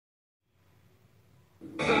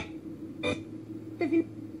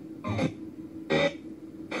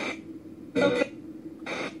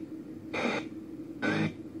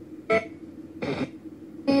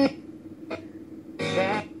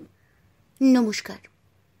নমস্কার।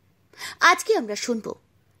 আজকে আমরা শুনব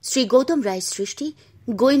শ্রী গৌতম রায়ের সৃষ্টি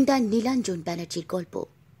গোয়েন্দা নীলাঞ্জন ব্যানার্জির গল্প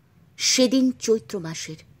সেদিন চৈত্র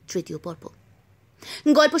মাসের তৃতীয় পর্ব।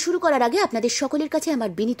 গল্প শুরু করার আগে আপনাদের সকলের কাছে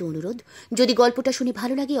আমার বিনীত অনুরোধ, যদি গল্পটা শুনে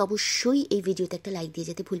ভালো লাগে অবশ্যই এই ভিডিওতে একটা লাইক দিয়ে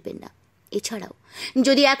যেতে ভুলবেন না। এছাড়াও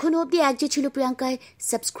যদি এখনো অবধি এক যে ছিল প্রিয়াঙ্কায়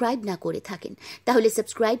সাবস্ক্রাইব না করে থাকেন, তাহলে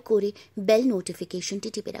সাবস্ক্রাইব করে বেল নোটিফিকেশনটি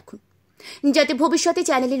টিপে রাখুন, যাতে ভবিষ্যতে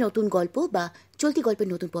চ্যানেলে নতুন গল্প বা চলতি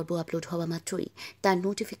গল্পের নতুন পর্ব আপলোড হওয়া মাত্রই তার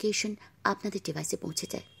নোটিফিকেশন আপনাদের ডিভাইসে পৌঁছে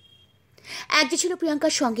যায়। এক যে ছিল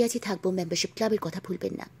প্রিয়াঙ্কার সঙ্গে আছি থাকবো মেম্বারশিপ ক্লাবের কথা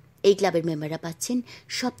ভুলবেন না। এই ক্লাবের মেম্বাররা পাচ্ছেন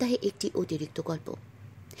সপ্তাহে একটি অতিরিক্ত গল্প।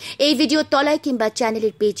 এই ভিডিওর তলায় কিংবা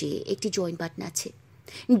চ্যানেলের পেজে একটি জয়েন বাটন আছে।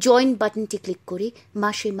 জয়েন বাটনটি ক্লিক করে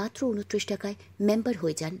মাসে মাত্র 29 টাকায় মেম্বার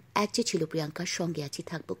হয়ে যান এক যে ছিল প্রিয়াঙ্কার সঙ্গে আছি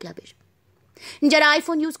থাকবো ক্লাবের। যারা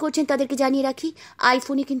আইফোন ইউজ করছেন তাদেরকে জানিয়ে রাখি,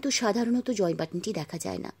 আইফোনে কিন্তু সাধারণত জয়েন বাটনটি দেখা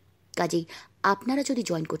যায় না। কাজেই আপনারা যদি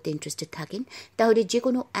জয়েন করতে ইন্টারেস্টেড থাকেন তাহলে যে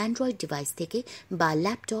কোনো অ্যান্ড্রয়েড ডিভাইস থেকে বা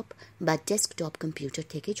ল্যাপটপ বা ডেস্কটপ কম্পিউটার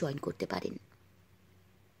থেকে জয়েন করতে পারেন।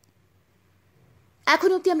 এখন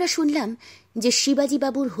অবধি আমরা শুনলাম যে শিবাজি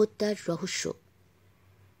বাবুর হত্যার রহস্য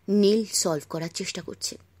নীল সলভ করার চেষ্টা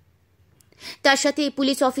করছে। তার সাথে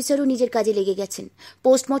পুলিশ অফিসারও নিজের কাজে লেগে গেছেন।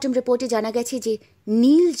 পোস্টমর্টম রিপোর্টে জানা গেছে যে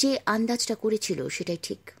নীল যে আন্দাজটা করেছিল সেটাই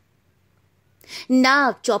ঠিক। না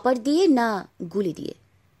চপার দিয়ে না গুলি দিয়ে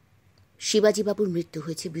শিবাজি বাবুর মৃত্যু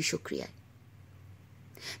হয়েছে বিষক্রিয়ায়।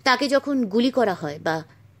 তাকে যখন গুলি করা হয় বা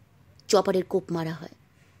চপারের কোপ মারা হয়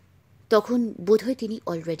তখন বোধহয় তিনি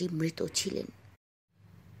অলরেডি মৃত ছিলেন।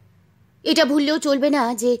 এটা ভুললেও চলবে না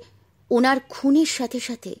যে ওনার খুনের সাথে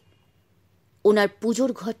সাথে ওনার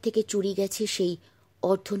পুজোর ঘর থেকে চুরি গেছে সেই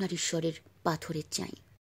অর্ধনারীশ্বরের পাথরের চাই।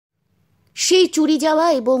 সেই চুরি যাওয়া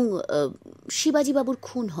এবং শিবাজি বাবুর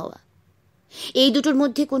খুন হওয়া, এই দুটোর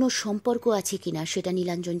মধ্যে কোনো সম্পর্ক আছে কিনা সেটা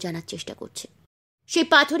নীলাঞ্জন জানার চেষ্টা করছে। সেই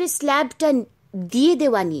পাথরের স্ল্যাবটা দিয়ে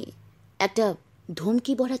দেওয়া নিয়ে একটা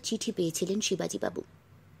ধমকি ভরা চিঠি পেয়েছিলেন শিবাজি বাবু।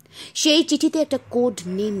 সেই চিঠিতে একটা কোড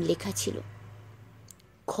নেম লেখা ছিল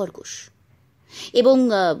খরগোশ। এবং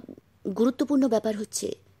গুরুত্বপূর্ণ ব্যাপার হচ্ছে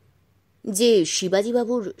যে শিবাজি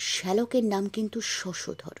বাবুর শ্যালকের নাম কিন্তু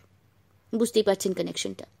শশধর। বুঝতেই পারছেন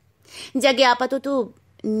কানেকশনটা। যাকে আপাতত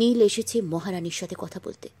নীল এসেছে মহারানীর সাথে কথা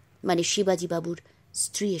বলতে, মানে শিবাজি বাবুর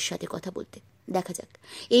স্ত্রীর সাথে কথা বলতে। দেখা যাক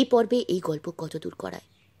এই পর্বে এই গল্প কতদূর করায়।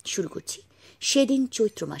 শুরু করছি সেদিন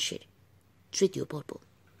চৈত্র মাসের তৃতীয় পর্ব।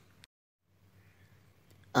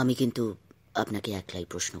 আমি কিন্তু আপনাকে একলাই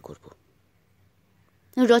প্রশ্ন করব।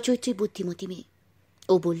 রচয়িত্রী বুদ্ধিমতী মেয়ে।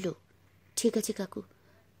 ও বলল, ঠিক আছে কাকু,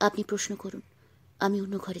 আপনি প্রশ্ন করুন, আমি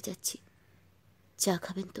অন্য ঘরে যাচ্ছি। চা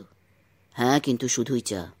খাবেন তো? হ্যাঁ, কিন্তু শুধুই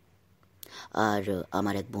চা। আর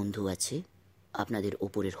আমার এক বন্ধু আছে আপনাদের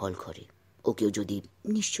ওপরের হল ঘরে, ওকেও যদি।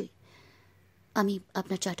 নিশ্চয়ই, আমি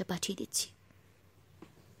আপনার চাটা পাঠিয়ে দিচ্ছি।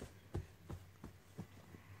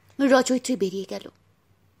 রচয়িত্রী বেরিয়ে গেল।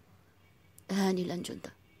 হ্যাঁ নীলাঞ্জন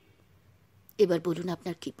দা, এবার বলুন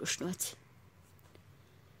আপনার কি প্রশ্ন আছে।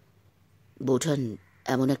 বোঠান,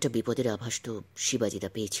 এমন একটা বিপদের আভাস তো শিবাজিদা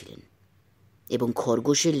পেয়েছিলেন, এবং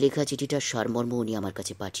খরগোশের লেখা চিঠিটার সারমর্ম উনি আমার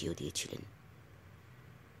কাছে পাঠিয়েও দিয়েছিলেন।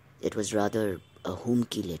 ইট ওয়াজ রাদার আ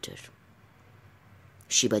হুমকি লেটার।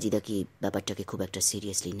 শিবাজিদা কি ব্যাপারটাকে খুব একটা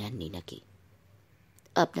সিরিয়াসলি নেননি নাকি?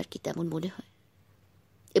 আপনার কি তেমন মনে হয়?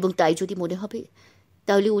 এবং তাই যদি মনে হবে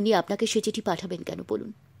তাহলে উনি আপনাকে সে চিঠি পাঠাবেন কেন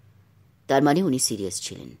বলুন? তার মানে উনি সিরিয়াস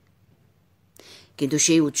ছিলেন। কিন্তু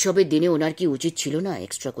সেই উৎসবের দিনে ওনার কি উচিত ছিল না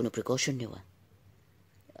এক্সট্রা কোনো প্রিকশন নেওয়া?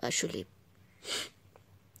 আসলে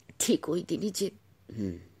ঠিক ওই দিনই যে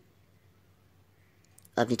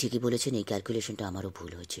আপনি ঠিকই বলেছেন, এই ক্যালকুলেশনটা আমারও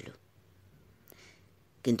ভুল হয়েছিল।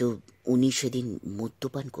 কিন্তু উনি সেদিন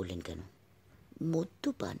মদ্যপান করলেন কেন?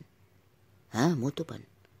 মদ্যপান? হ্যাঁ, মদ্যপান।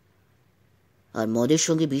 আর মদের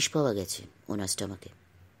সঙ্গে বিষ পাওয়া গেছে ওনার স্টমাকে।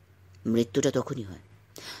 মৃত্যুটা তখনই হয়।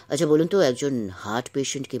 আচ্ছা বলুন তো, একজন হার্ট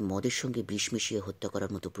পেশেন্টকে মদের সঙ্গে বিষ মিশিয়ে হত্যা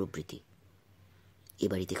করার মতো প্রবৃত্তি এ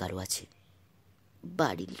বাড়িতে কারো আছে?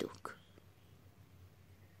 বাড়ির লোক?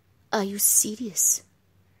 Are you serious?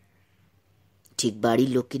 ঠিক বাড়ির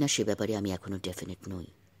লোক কিনা সে ব্যাপারে আমি এখনো ডেফিনেট নই।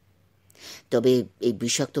 তবে এই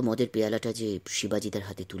বিষাক্ত মদের পেয়ালাটা যে শিবাজিদার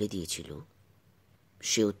হাতে তুলে দিয়েছিল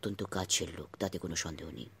সে অত্যন্ত কাছের লোক, তাতে কোনো সন্দেহ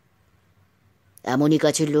নেই। এমনই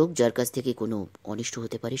কাছের লোক যার কাছ থেকে কোনো অনিষ্ট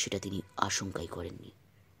হতে পারে সেটা তিনি আশঙ্কাই করেননি।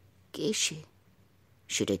 কে সে?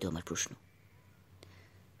 সেটাই তো আমার প্রশ্ন।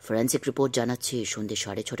 ফরেন্সিক রিপোর্ট জানাচ্ছে সন্ধ্যে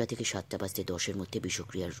 6:30 থেকে 7টা বাজতে 10-এর মধ্যে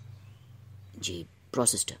বিষক্রিয়ার যে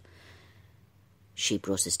প্রসেসটা, সেই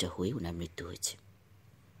প্রসেসটা হয়ে ওনার মৃত্যু হয়েছে।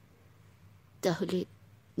 তাহলে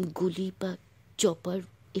গুলি বা চপার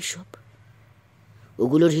এসব?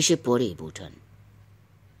 ওগুলোর হিসেব পরে বৌঠান।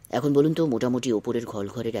 এখন বলুন তো, মোটামুটি ওপরের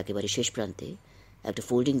ঘরের একেবারে শেষ প্রান্তে একটা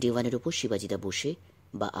ফোল্ডিং ডিভানের ওপর শিবাজিদা বসে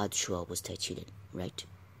বা আধ শোয়া অবস্থায় ছিলেন, রাইট?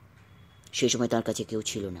 সেই সময় তার কাছে কেউ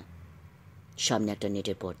ছিল না। সামনে একটা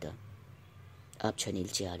নেটের পর্দা, আবছা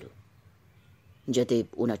নীলচে আলো, যাতে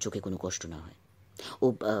ওনার চোখে কোনো কষ্ট না হয়। ও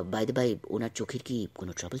বাই দ্য বাই, ওনার চোখের কি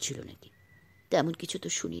কোনো ট্রাবল ছিল নাকি? তেমন কিছু তো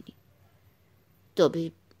শুনিনি, তবে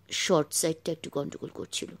শর্ট সাইডটা একটু গন্ডগোল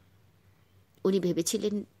করছিল। উনি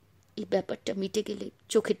ভেবেছিলেন এই ব্যাপারটা মিটে গেলে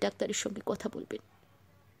চোখের ডাক্তারের সঙ্গে কথা বলবেন।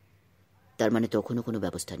 তার মানে তখনও কোনো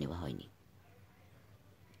ব্যবস্থা নেওয়া হয়নি?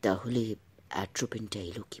 তাহলে অ্যাট্রোপিনটা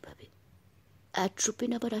এলো কিভাবে? অ্যাট্রোপিন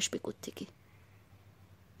আবার আসবে কোত্থেকে?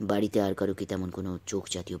 বাড়িতে আর কারো কি তেমন কোনো চোখ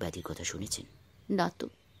জাতীয় ব্যাধির কথা শুনেছেন? না তো।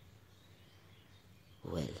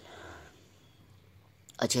 ওয়েল,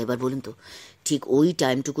 আচ্ছা এবার বলুন তো, ঠিক ওই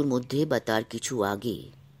টাইমটুকুর মধ্যে বা তার কিছু আগে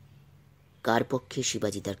কার পক্ষে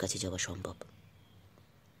শিবাজিদার কাছে যাওয়া সম্ভব?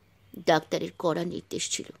 ডাক্তারের কড়া নির্দেশ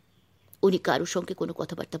ছিল, উনি কারোর সঙ্গে কোনো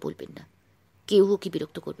কথাবার্তা বলবেন না, কেউ ওকে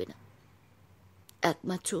বিরক্ত করবে না।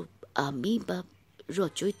 একমাত্র আমি বা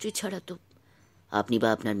রচয়িত্রী ছাড়া তো। আপনি বা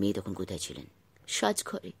আপনার মেয়ে তখন কোথায় ছিলেন?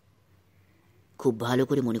 সাজঘরে। খুব ভালো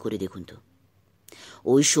করে মনে করে দেখুন তো,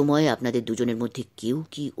 ওই সময় আপনাদের দুজনের মধ্যে কেউ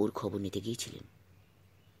কি ওর খবর নিতে গিয়েছিলেন?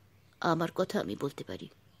 আমার কথা আমি বলতে পারি,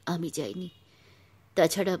 আমি যাইনি।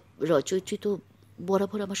 তাছাড়া রচয়িত্রী তো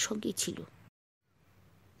বরাবর আমার সঙ্গেই ছিল।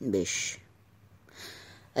 বেশ,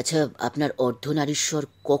 আচ্ছা আপনার অর্ধনারীশ্বর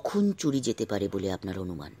কখন চুরি যেতে পারে বলে আপনার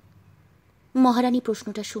অনুমান? মহারানী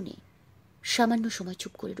প্রশ্নটা শুনে সামান্য সময়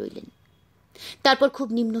চুপ করে রইলেন, তারপর খুব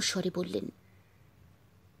নিম্ন স্বরে বললেন,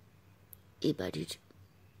 এ বাড়ির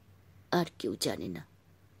আর কেউ জানে না,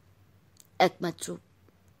 একমাত্র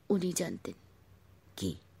উনি জানতেন।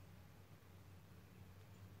 কি?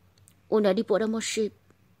 ওনারই পরামর্শে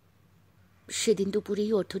সেদিন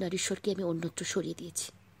দুপুরেই অর্ধনারীশ্বরকে আমি অন্যত্র সরিয়ে দিয়েছি।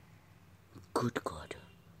 গুড গড,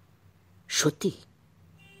 সত্যি?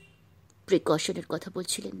 প্রিকশনের কথা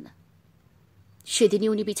বলছিলেন না?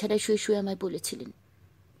 সেদিনই উনি বিছানায় শুয়ে শুয়ে আমায় বলেছিলেন,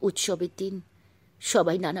 উৎসবের দিন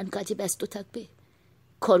সবাই নানান কাজে ব্যস্ত থাকবে,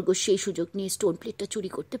 খরগোশ সেই সুযোগ নিয়ে স্টোন প্লেটটা চুরি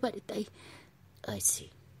করতে পারে, তাই। I C.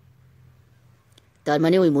 তার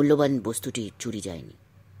মানে ওই মূল্যবান বস্তুটি চুরি যায়নি।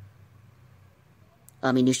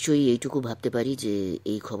 আমি নিশ্চয়ই এইটুকু ভাবতে পারি যে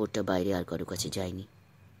এই খবরটা বাইরে আর কারো কাছে যায়নি।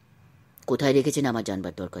 কোথায় রেখেছেন আমার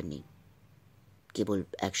জানবার দরকার নেই, কেবল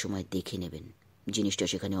এক সময় দেখে নেবেন জিনিসটা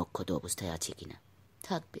সেখানে অক্ষত অবস্থায় আছে কিনা।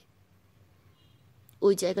 থাকবে।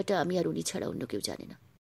 ওই জায়গাটা আমি আর উনি ছাড়া অন্য কেউ জানে না।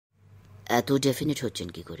 এত ডেফিনেট হচ্ছেন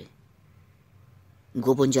কি করে?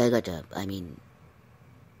 গোপন জায়গাটা, আই মিন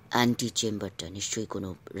অ্যান্টি চেম্বারটা নিশ্চয়ই কোনো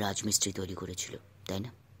রাজমিস্ত্রি তৈরি করেছিল, তাই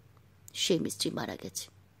না? সেই মিস্ত্রি মারা গেছে।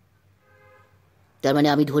 তার মানে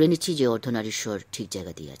আমি ধরে নিচ্ছি যে অর্ধনারীশ্বর ঠিক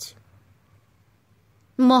জায়গা দিয়ে আছে।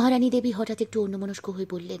 মহারানী দেবী হঠাৎ একটু অন্যমনস্ক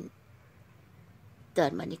হয়ে বললেন,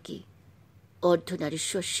 তার মানে কি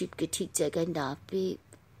অর্ধনারীশ্বর শিবকে ঠিক জায়গায় না পেয়ে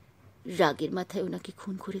রাগের মাথায় ওনাকে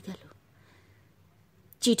খুন করে গেল?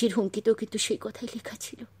 চিঠির হুমকিতেও কিন্তু সেই কথাই লেখা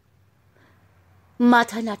ছিল।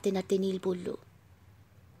 মাথা নাড়তে নাড়তে নীল বলল,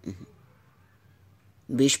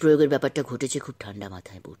 বিষ প্রয়োগের ব্যাপারটা ঘটেছে খুব ঠান্ডা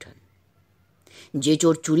মাথায় বৌঠান। যে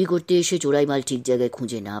চোর চুরি করতে এসে চোরাই মাল ঠিক জায়গায়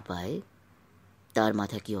খুঁজে না পায়, তার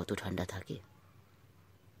মাথা কি অত ঠান্ডা থাকে?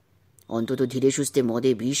 অন্তত ধীরে সুস্থে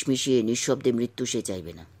মদে বিষ মিশিয়ে নিঃশব্দে মৃত্যু সে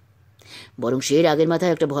চাইবে না, বরং সে রাগের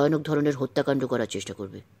মাথায় একটা ভয়ানক ধরনের হত্যাকাণ্ড করার চেষ্টা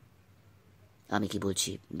করবে। আমি কি বলছি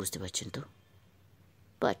বুঝতে পারছেন তো?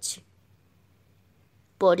 পারছি।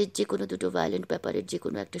 পরের যে কোনো দুটো ভায়োলেন্ট ব্যাপারের যে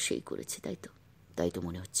কোনো একটা সেই করেছে, তাই তো? তাই তো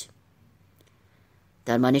মনে হচ্ছে।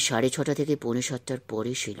 তার মানে 6:30 থেকে 6:45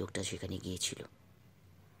 পরে সেই লোকটা সেখানে গিয়েছিল।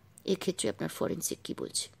 এক্ষেত্রে আপনার ফরেন্সিক কি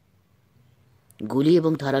বলছে? গুলি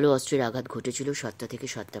এবং ধারালো অস্ত্রের আঘাত ঘটেছিল 7টা থেকে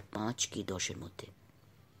 7:05 কি 10-এর মধ্যে।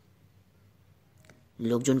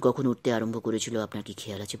 লোকজন কখন উঠতে আরম্ভ করেছিল আপনার কি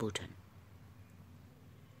খেয়াল আছে বৌঠান?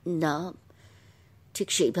 না, ঠিক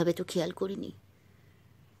সেইভাবে তো খেয়াল করিনি।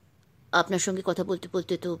 আপনার সঙ্গে কথা বলতে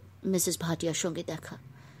বলতে তো মিসেস ভাটিয়ার সঙ্গে দেখা।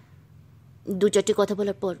 2-4টে কথা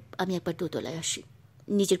বলার পর আমি একবার দোতলায় আসি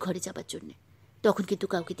নিজের ঘরে যাবার জন্যে, তখন কিন্তু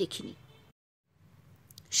কাউকে দেখিনি।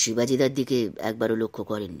 শিবাজিদার দিকে একবারও লক্ষ্য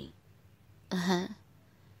করেননি? হ্যাঁ,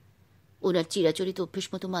 ওনার চিরাচরিত অভ্যেস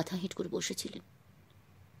মতো মাথা হেঁট করে বসেছিলেন।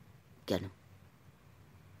 কেন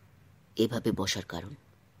এভাবে বসার কারণ?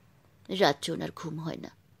 রাত্রে ওনার ঘুম হয়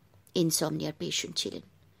না, ইনসমনিয়ার পেশেন্ট ছিলেন।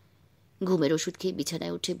 ঘুমের ওষুধ খেয়ে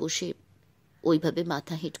বিছানায় উঠে বসে ওইভাবে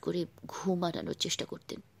মাথা হেঁট করে ঘুম আনানোর চেষ্টা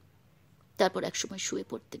করতেন, তারপর একসময় শুয়ে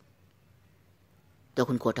পড়তেন।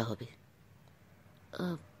 তখন কটা হবে?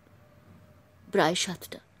 প্রায়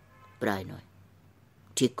 7টা। প্রায় নয়,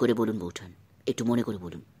 ঠিক করে বলুন বৌঠান। একটু মনে করে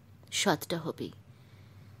বলুন। 7টা হবেই।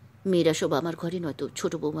 মেয়েরা সব আমার ঘরে নয়তো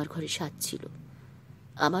ছোট বৌমার ঘরে 7 ছিল।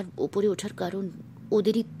 আমার ওপরে ওঠার কারণ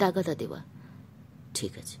ওদেরই তাগাদা দেওয়া।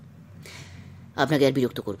 ঠিক আছে, আপনাকে আর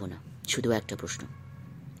বিরক্ত করব না। শুধু একটা প্রশ্ন,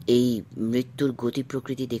 এই মৃত্যুর গতি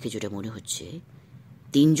প্রকৃতি দেখে যেটা মনে হচ্ছে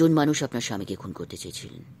 3 জন মানুষ আপনার স্বামীকে খুন করতে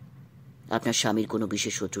চেয়েছিলেন। আপনার স্বামীর কোনো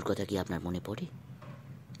বিশেষ শত্রুর কথা কি আপনার মনে পড়ে,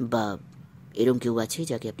 বা এরম কেউ আছে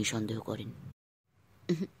যাকে আপনি সন্দেহ করেন?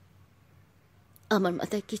 আমার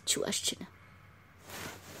মাথায় কিচ্ছু আসছে না।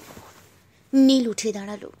 নীল উঠে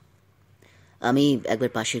দাঁড়ালো। আমি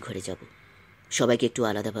একবার পাশের ঘরে যাব, সবাইকে একটু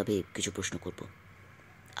আলাদাভাবে কিছু প্রশ্ন করব।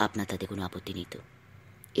 আপনার তাতে কোনো আপত্তি নেই তো?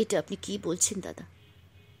 এটা আপনি কি বলছেন দাদা?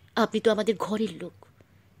 আপনি তো আমাদের ঘরের লোক।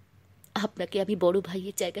 আপনাকে আমি বড়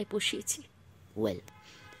ভাইয়ের জায়গায় বসিয়েছি। ওয়েল,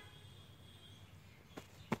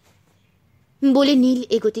 বলে নীল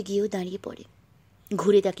এগোতে গিয়েও দাঁড়িয়ে পড়ে।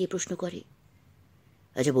 ঘুরে তাকিয়ে প্রশ্ন করে,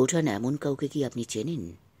 আচ্ছা বৌঠান, এমন কাউকে কি আপনি চেনেন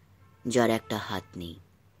যার একটা হাত নেই?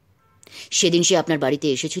 সেদিন সে আপনার বাড়িতে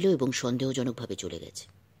এসেছিল এবং সন্দেহজনকভাবে চলে গেছে,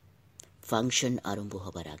 ফাংশন আরম্ভ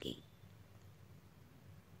হবার আগেই।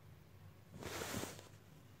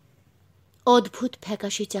 অদ্ভুত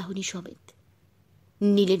ফ্যাকাশে চাহনি সমেত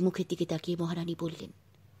নীলের মুখের দিকে তাকিয়ে মহারানী বললেন,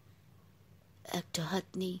 একটা হাত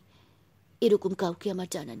নেই এরকম কাউকে আমার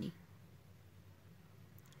জানা নেই।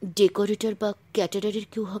 ডেকোরেটর বা ক্যাটারারের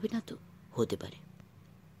কেউ হবে না তো? হতে পারে।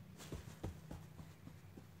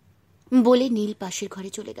 বলে নীল পাশের ঘরে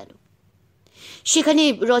চলে গেল। সেখানে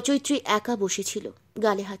রচয়িত্রী একা বসেছিল,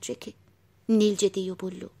 গালে হাত রেখে। নীল যেতেইও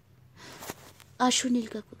বলল, আসো নীল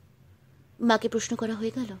কাকু, মাকে প্রশ্ন করা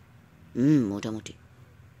হয়ে গেল? মোটামুটি।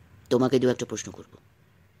 তোমাকে 2-1টা প্রশ্ন করব।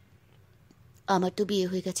 আমার তো বিয়ে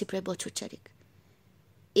হয়ে গেছে প্রায় বছর 4।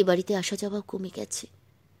 এ বাড়িতে আসা যাওয়াও কমে গেছে।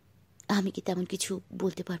 আমি কি তেমন কিছু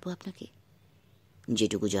বলতে পারবো আপনাকে?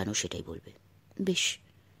 যেটুকু জানো সেটাই বলবে। বেশ,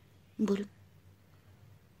 বলুন।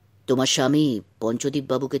 তোমার স্বামী পঞ্চদীপ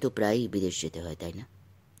বাবুকে তো প্রায়ই বিদেশ যেতে হয়, তাই না?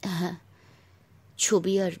 হ্যাঁ,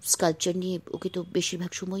 ছবি আর স্কাল্পচার নিয়ে ওকে তো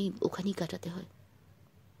বেশিরভাগ সময়ই ওখানেই কাটাতে হয়।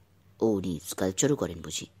 ও, উনি স্কাল্পচারও করেন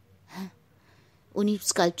বুঝি? হ্যাঁ, উনি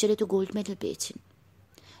স্কাল্পচারে তো গোল্ড মেডেল পেয়েছেন।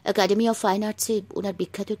 একাডেমি অফ ফাইন আর্টসে ওনার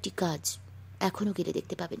বিখ্যাত একটি কাজ এখনও গেলে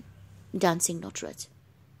দেখতে পাবেন, ডান্সিং নটরাজ।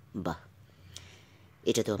 বাহ,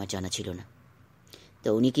 এটা তো আমার জানা ছিল না। তা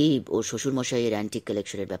উনি কি ওর শ্বশুরমশাইয়ের অ্যান্টিক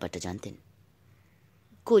কালেকশনের ব্যাপারটা জানতেন?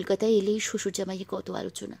 কলকাতায় এলেই শ্বশুর জামাইয়ে কত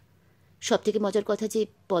আলোচনা। সব থেকে মজার কথা যে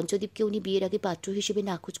পঞ্চদীপকে উনি বিয়ের আগে পাত্র হিসেবে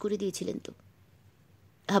নাকচ করে দিয়েছিলেন, তো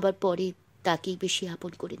আবার পরে তাকেই বেশি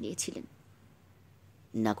আপন করে নিয়েছিলেন।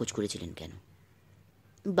 নাকচ করেছিলেন কেন?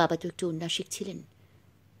 বাবা তো একটু উন্নাসিক ছিলেন।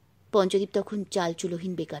 পঞ্চদীপ তখন চাল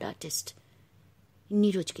চুলোহীন বেকার আর্টিস্ট,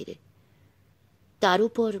 নীরজ গেরে। তার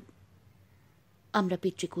উপর আমরা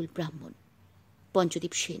পিতৃকুল ব্রাহ্মণ,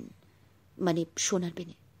 পঞ্চদীপ সেন, মানে সোনার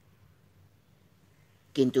বেনে।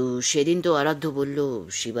 কিন্তু সেদিন তো আরাধ্য বলল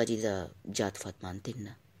শিবাজিদা জাতফাত মানতেন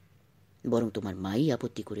না, বরং তোমার মাই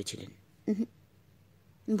আপত্তি করেছিলেন।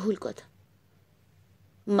 ভুল কথা।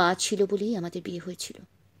 মা ছিল বলেই আমাদের বিয়ে হয়েছিল।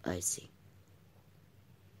 I C.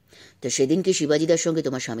 তো সেদিন কি শিবাজিদার সঙ্গে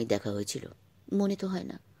তোমার স্বামীর দেখা হয়েছিল? মনে তো হয়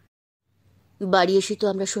না। বাড়ি এসে তো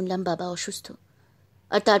আমরা শুনলাম বাবা অসুস্থ,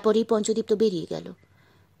 আর তারপরেই পঞ্চদীপ তো বেরিয়ে গেল।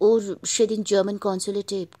 ওর সেদিন জার্মান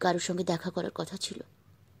কনসুলেটে কারোর সঙ্গে দেখা করার কথা ছিল।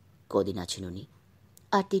 কদিন আছেন উনি?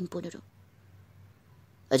 8 দিন 15।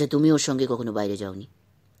 আচ্ছা, তুমি ওর সঙ্গে কখনো বাইরে যাওনি?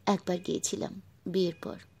 একবার গিয়েছিলাম বিয়ের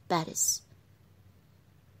পর, প্যারিস।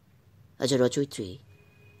 আচ্ছা রচয়িত্রী,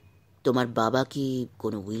 তোমার বাবা কি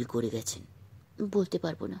কোনো উইল করে গেছেন? বলতে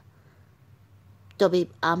পারবো না, তবে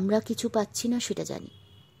আমরা কিছু পাচ্ছি না সেটা জানি।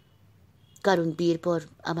 কারণ বিয়ের পর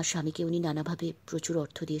আমার স্বামীকে উনি নানাভাবে প্রচুর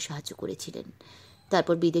অর্থ দিয়ে সাহায্য করেছিলেন।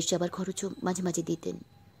 তারপর বিদেশ যাবার খরচও মাঝে মাঝে দিতেন।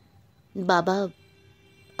 বাবা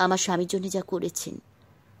আমার স্বামীর জন্য যা করেছেন,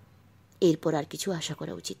 এরপর আর কিছু আশা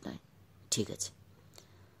করা উচিত নয়। ঠিক আছে,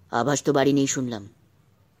 আভাস তো বাড়ি নেই শুনলাম।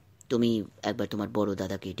 তুমি একবার তোমার বড়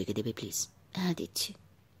দাদাকে ডেকে দেবে প্লিজ? হ্যাঁ, দিচ্ছি।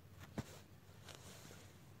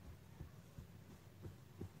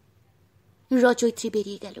 রচয়িত্রী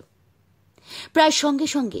বেরিয়ে গেল। প্রায় সঙ্গে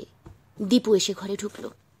সঙ্গে দীপু এসে ঘরে ঢুকল।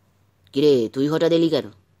 কিরে, তুই হঠাৎ এলি কেন?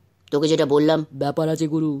 তোকে যেটা বললাম। ব্যাপার আছে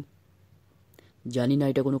গুরু, জানি না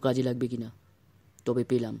এটা কোনো কাজে লাগবে কিনা, তবে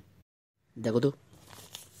পেলাম। দেখো তো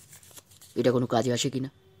এটা কোনো কাজে আসে কিনা।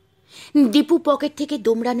 দীপু পকেট থেকে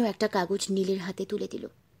দোমড়ানো একটা কাগজ নীলের হাতে তুলে দিল।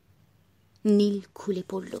 নীল খুলে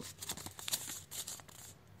পড়ল।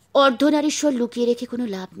 অর্ধনারীশ্বর লুকিয়ে রেখে কোনো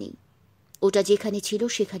লাভ নেই। ওটা যেখানে ছিল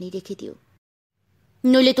সেখানেই রেখে দিও,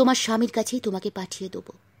 নইলে তোমার স্বামীর কাছেই তোমাকে পাঠিয়ে দেব।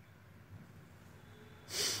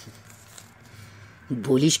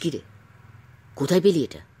 বলিস কি রে? কোথায় পেলি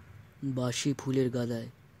এটা? বাসি ফুলের গাদায়।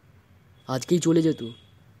 আজকেই চলে যেত,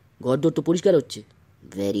 ঘরদোর তো পরিষ্কার হচ্ছে।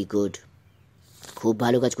 ভেরি গুড, খুব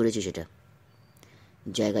ভালো কাজ করেছিস। এটা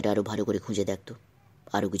জায়গাটা আরও ভালো করে খুঁজে দেখতো,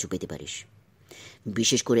 আরও কিছু পেতে পারিস,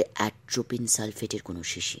 বিশেষ করে অ্যাট্রোপিন সালফেটের কোনো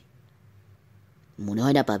শিশি। মনে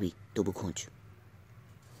হয় না পাবি, তবু খোঁজ।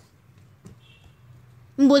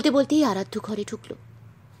 বলতে বলতেই আরাধ্য ঘরে ঢুকল।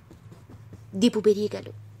 দীপু বেরিয়ে গেল।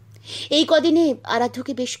 এই কদিনে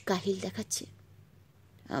আরাধ্যকে বেশ কাহিল দেখাচ্ছে।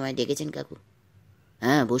 আমায় ডেকেছেন কাকু?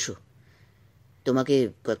 হ্যাঁ, বসো, তোমাকে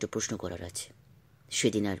কয়েকটা প্রশ্ন করার আছে।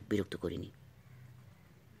 সেদিন আর বিরক্ত করিনি।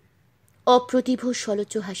 অপ্রতিভ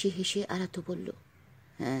সলজ্জ হাসি হেসে আরাধ্য বলল,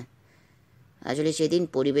 হ্যাঁ, আসলে সেদিন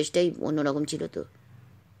পরিবেশটাই অন্যরকম ছিল তো।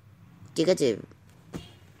 ঠিক আছে,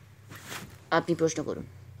 আপনি প্রশ্ন করুন।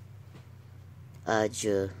 আজ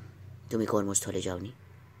তুমি কর্মস্থলে যাওনি?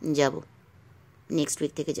 যাব, নেক্সট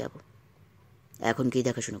উইক থেকে যাব। এখন কি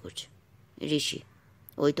দেখাশোনা করছে? ঋষি,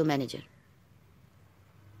 ওই তো ম্যানেজার।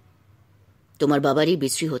 তোমার বাবারই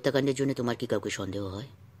বিশ্রী হত্যাকাণ্ডের জন্য তোমার কি কাউকে সন্দেহ হয়?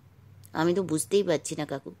 আমি তো বুঝতেই পারছি না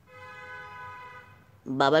কাকু,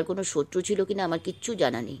 বাবার কোনো শত্রু ছিল কিনা আমার কিচ্ছু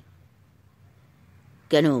জানা নেই।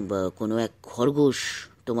 কেন, কোনো এক খরগোশ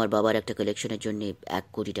তোমার বাবার একটা কালেকশনের জন্য 1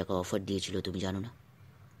 কোটি টাকা অফার দিয়েছিল, তুমি জানো না?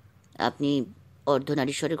 আপনি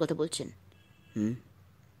অর্ধনারীশ্বরের কথা বলছেন?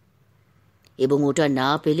 এবং ওটা না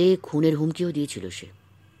পেলে খুনের হুমকিও দিয়েছিল সে।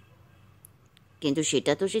 কিন্তু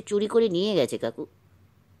সেটা তো সে চুরি করে নিয়ে গেছে কাকু।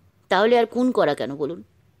 তাহলে আর খুন করা কেন বলুন?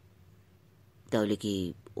 তাহলে কি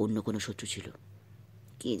অন্য কোনো শত্রু ছিল?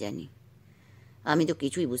 কি জানি, আমি তো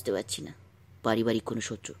কিছুই বুঝতে পারছি না। পারিবারিক কোনো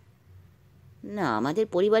শত্রু? না, আমাদের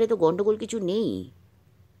পরিবারে তো গন্ডগোল কিছু নেই।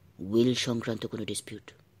 উইল সংক্রান্ত কোনো ডিসপিউট?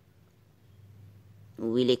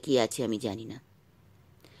 উইলে কি আছে আমি জানি না।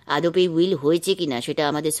 আদপে উইল হয়েছে কি না সেটা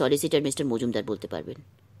আমাদের সলিসিটার মিস্টার মজুমদার বলতে পারবেন।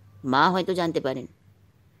 মা হয়তো জানতে পারেন,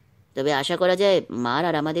 তবে আশা করা যায় মার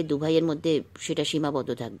আর আমাদের 2 ভাইয়ের মধ্যে সেটা সীমাবদ্ধ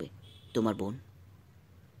থাকবে। তোমার বোন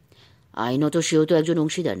আইনত সেও তো একজন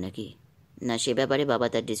অংশীদার নাকি? না, সে ব্যাপারে বাবা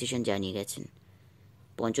তার ডিসিশন জানিয়ে গেছেন।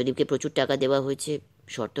 পঞ্চদীপকে প্রচুর টাকা দেওয়া হয়েছে,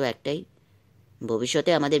 শর্ত একটাই,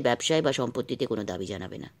 ভবিষ্যতে আমাদের ব্যবসায় বা সম্পত্তিতে কোনো দাবি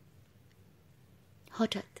জানাবে না।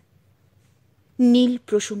 হঠাৎ নীল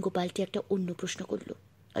প্রসঙ্গ পাল্টে একটা অন্য প্রশ্ন করল।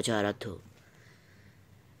 আচ্ছা আরাধ্য,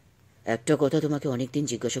 একটা কথা তোমাকে অনেকদিন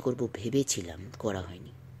জিজ্ঞাসা করব ভেবেছিলাম, করা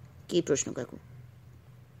হয়নি। কি প্রশ্ন কাকু?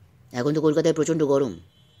 এখন তো কলকাতায় প্রচণ্ড গরম।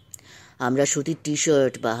 আমরা সুতির টি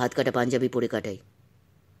শার্ট বা হাত কাটা পাঞ্জাবি পরে কাটাই,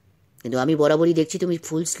 কিন্তু আমি বরাবরই দেখছি তুমি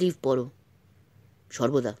ফুল স্লিভ পরো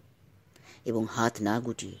সর্বদা, এবং হাত না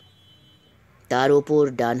গুটিয়ে। তার ওপর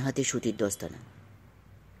ডান হাতে সুতির দস্তানা।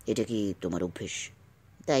 এটা কি তোমার অভ্যেস?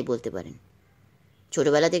 তাই বলতে পারেন।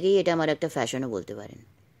 ছোটবেলা থেকেই এটা আমার একটা ফ্যাশনও বলতে পারেন।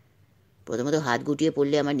 প্রথমত হাত গুটিয়ে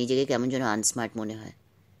পড়লে আমার নিজেকে কেমন যেন আনস্মার্ট মনে হয়।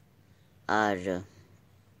 আর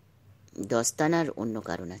দস্তানার অন্য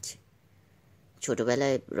কারণ আছে।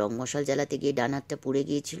 ছোটবেলায় রং মশাল জ্বালাতে গিয়ে ডান হাতটা পুড়ে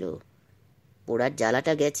গিয়েছিল। পোড়ার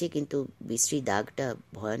জ্বালাটা গেছে, কিন্তু বিশ্রী দাগটা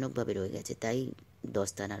ভয়ানকভাবে রয়ে গেছে, তাই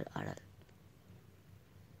দস্তানার আড়াল।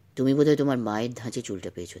 তুমি বোধহয় তোমার মায়ের ধাঁচে চুলটা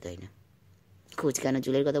পেয়েছো, তাই না? কোচকানো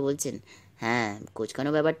চুলের কথা বলছেন? হ্যাঁ, কোচকানো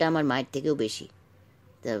ব্যাপারটা আমার মায়ের থেকেও বেশি।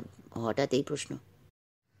 তা হঠাৎ এই প্রশ্ন?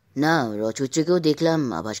 না, রচর্চকেও দেখলাম,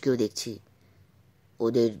 আভাসকেও দেখছি,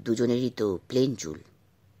 ওদের দুজনেরই তো প্লেন চুল।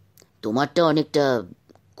 তোমারটা অনেকটা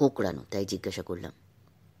কোঁকড়ানো, তাই জিজ্ঞাসা করলাম।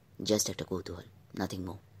 জাস্ট একটা কৌতূহল, নাথিং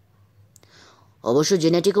মোর। অবশ্য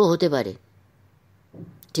জেনেটিকও হতে পারে।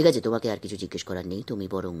 ঠিক আছে, তোমাকে আর কিছু জিজ্ঞেস করার নেই। তুমি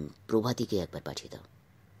বরং প্রভাতীকে একবার পাঠিয়ে দাও।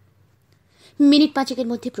 মিনিট 5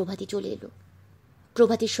 মধ্যে প্রভাতী চলে এলো।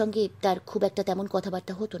 প্রভাতীর সঙ্গে তার খুব একটা তেমন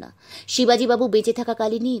কথাবার্তা হতো না। শিবাজীবাবু বেঁচে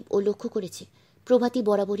থাকাকালীনই ও লক্ষ্য করেছে প্রভাতী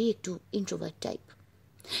বরাবরই একটু ইন্ট্রোভার্ট টাইপ।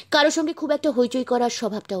 কারো সঙ্গে খুব একটা হইচই করার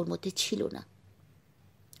স্বভাবটা ওর মধ্যে ছিল না।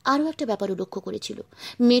 আরও একটা ব্যাপারও লক্ষ্য করেছিল,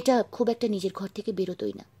 মেয়েটা খুব একটা নিজের ঘর থেকে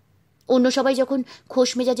বেরোতই না। অন্য সবাই যখন খোশ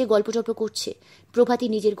মেজাজে গল্পটল্প করছে, প্রভাতী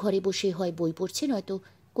নিজের ঘরে বসে হয় বই পড়ছে, নয়তো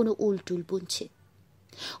কোনো উলটুল বুনছে।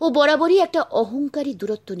 ও বরাবরই একটা অহংকারী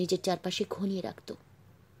দূরত্ব নিজের চারপাশে ঘনিয়ে রাখত।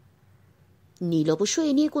 নীল অবশ্য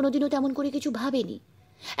এ নিয়ে কোনোদিনও তেমন করে কিছু ভাবেনি।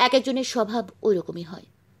 এক একজনের স্বভাব ওই রকমই হয়।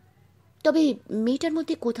 তবে মেয়েটার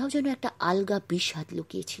মধ্যে কোথাও যেন একটা আলগা বিষাদ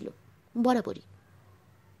লুকিয়েছিল বরাবরই।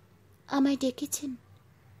 আমায় ডেকেছেন?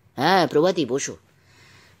 হ্যাঁ প্রভাতী, বসো।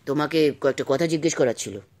 তোমাকে কয়েকটা কথা জিজ্ঞেস করার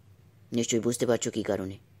ছিল। নিশ্চয়ই বুঝতে পারছো কি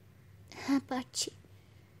কারণে। হ্যাঁ, পারছি।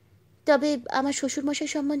 তবে আমার শ্বশুরমশাই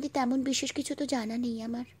সম্বন্ধে তেমন বিশেষ কিছু তো জানা নেই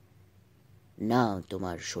আমার। না,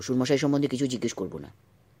 তোমার শ্বশুরমশাই সম্বন্ধে কিছু জিজ্ঞেস করবো না,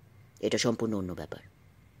 এটা সম্পূর্ণ অন্য ব্যাপার।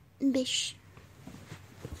 বেশ,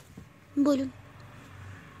 বলুন।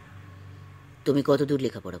 তুমি কতদূর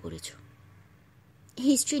লেখাপড়া করেছো?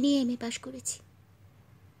 হিস্ট্রি নিয়ে এমএ পাশ করেছি।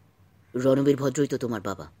 রণবীর ভদ্রই তো তোমার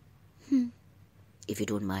বাবা? ইফ ইউ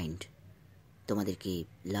ডোন্ট মাইন্ড, তোমাদের কি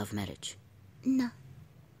লাভ ম্যারেজ? না।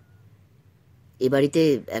 এ বাড়িতে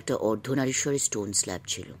একটা অর্ধনারীশ্বরের স্টোন স্ল্যাব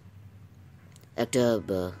ছিল। একটা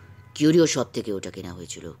কিউরিও শপ থেকে ওটা কেনা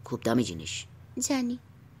হয়েছিল, খুব দামি জিনিস। জানি।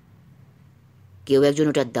 কেউ একজন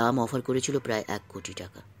ওটার দাম অফার করেছিল প্রায় 1 কোটি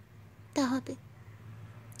টাকা। তা হবে।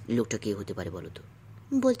 লোকটা কে হতে পারে বলো তো?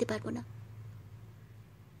 বলতে পারবো না।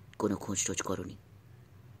 কোনো খোঁজ টোজ করনি?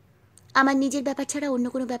 আমার নিজের ব্যাপার ছাড়া অন্য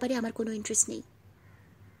কোনো ব্যাপারে আমার কোনো ইন্টারেস্ট নেই।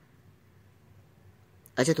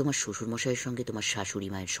 আচ্ছা, তোমার শ্বশুরমশাইয়ের সঙ্গে তোমার শাশুড়ি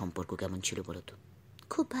মায়ের সম্পর্ক কেমন ছিল বলো তো?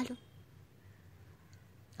 খুব ভালো।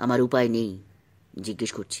 আমার উপায় নেই,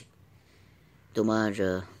 জিজ্ঞেস করছি। তোমার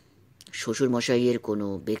শ্বশুরমশাইয়ের কোনো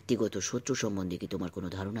ব্যক্তিগত শত্রু সম্বন্ধে কি তোমার কোনো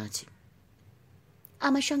ধারণা আছে?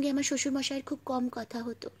 আমার সঙ্গে আমার শ্বশুরমশাইয়ের খুব কম কথা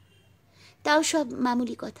হতো, তাও সব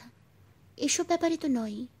মামুলি কথা, এসব ব্যাপারে তো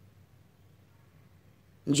নয়।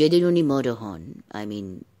 যেদিন উনি মার্ডার হন,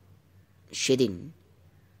 সেদিন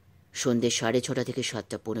সন্ধ্যে 6:30 থেকে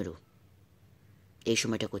 7:15, এই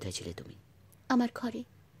সময়টা কোথায় ছিলে তুমি? আমার ঘরে।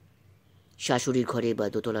 শাশুড়ির ঘরে বা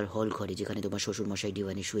দোতলার হল ঘরে, যেখানে তোমার শ্বশুরমশাই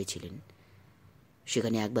ডিওয়ানে শুয়েছিলেন,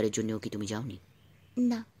 সেখানে একবারের জন্যও কি তুমি যাওনি?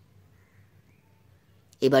 না।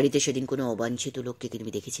 এ বাড়িতে সেদিন কোনো অবাঞ্ছিত লোককে কি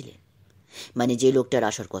তুমি দেখেছিলে? মানে যে লোকটার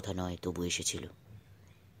আসার কথা নয় তবু এসেছিল?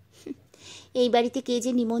 এই বাড়িতে কে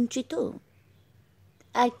যে নিমন্ত্রিত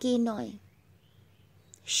আর কে নয়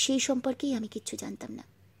সেই সম্পর্কেই আমি কিচ্ছু জানতাম না।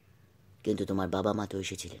 কিন্তু তোমার বাবা মা তো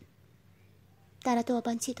এসেছিলেন। তারা তো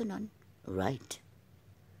অবাঞ্ছিত নন। রাইট।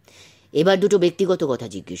 এবার দুটো ব্যক্তিগত কথা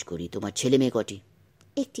জিজ্ঞেস করি। তোমার ছেলে মেয়ে কটি?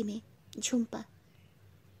 একটি মেয়ে, ঝুম্পা।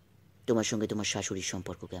 তোমার সঙ্গে তোমার শাশুড়ির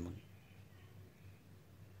সম্পর্ক কেমন?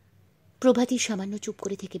 প্রভাতী সামান্য চুপ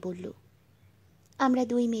করে থেকে বলল, আমরা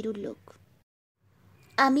দুই মেরুর লোক।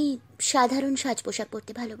 আমি সাধারণ সাজ পোশাক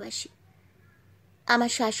পরতে ভালোবাসি।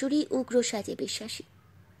 আমার শাশুড়ি উগ্র সাজে বিশ্বাসী।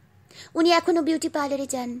 উনি এখনো বিউটি পার্লারে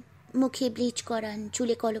যান, মুখে ব্লিচ করান,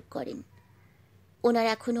 চুলে কলপ করেন। ওনার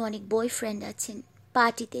এখনো অনেক বয়ফ্রেন্ড আছেন,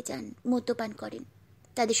 পার্টিতে যান, মদ্যপান করেন,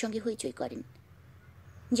 তাদের সঙ্গে হইচই করেন,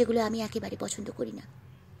 যেগুলো আমি একেবারে পছন্দ করি না।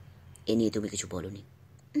 এ নিয়ে তুমি কিছু বলনি?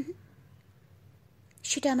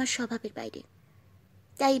 সেটা আমার স্বভাবের বাইরে,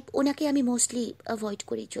 তাই ওনাকে আমি মোস্টলি অ্যাভয়েড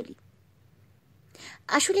করেই চলি।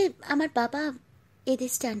 আসলে আমার বাবা এদের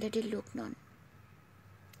স্ট্যান্ডার্ডের লোক নন।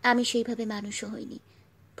 আমি সেইভাবে মানুষও হইনি,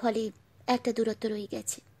 ফলে একটা দূরত্ব রয়ে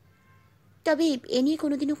গেছে। তবে এ নিয়ে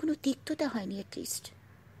কোনোদিনও কোনো তিক্ততা হয়নি। অ্যাটলিস্ট।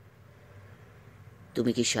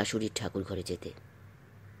 তুমি কি শাশুড়ির ঠাকুর ঘরে যেতে?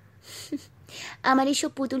 আমার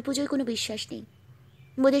এইসব পুতুল পুজোয় কোনো বিশ্বাস নেই।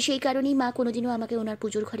 বোধহয় সেই কারণেই মা কোনোদিনও আমাকে ওনার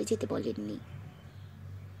পুজোর ঘরে যেতে বলেননি।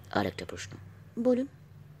 আর একটা প্রশ্ন। বলুন।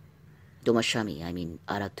 তোমার স্বামী,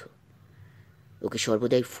 আরাধ্য, ওকে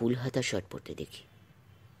সর্বদাই ফুল হাতা শার্ট পরতে দেখি।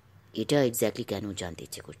 এটা এক্স্যাক্টলি কেন জানতে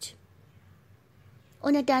ইচ্ছে করছে।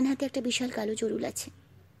 ওনার ডান হাতে একটা বিশাল কালো জরুল আছে,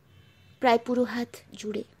 প্রায় পুরো হাত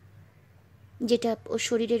জুড়ে, যেটা ওর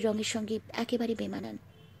শরীরের রঙের সঙ্গে একেবারে বেমানান।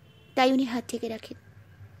 তাই উনি হাত থেকে রাখেন,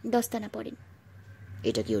 দস্তানা পরেন।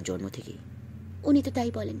 এটা কি ওর জন্ম থেকেই? উনি তো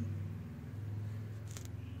তাই বলেন।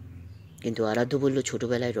 কিন্তু আরাধ্য বলল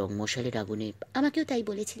ছোটবেলায় রং মশালের আগুনে। আমাকেও তাই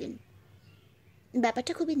বলেছিলেন।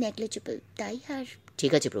 ব্যাপারটা খুবই নেগলিজেবল, তাই। আর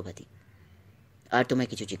ঠিক আছে প্রভাতী, আর তোমায়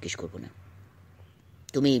কিছু জিজ্ঞেস করবো না।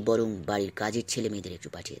 তুমি বরং বাড়ির কাজের ছেলে মেয়েদের একটু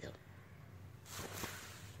পাঠিয়ে দাও।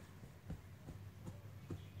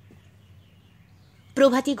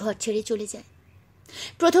 প্রভাতী ঘর ছেড়ে চলে যায়।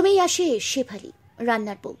 প্রথমেই আসে শেফালি,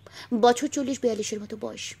 রান্নার বউ, বছর 40-42 মতো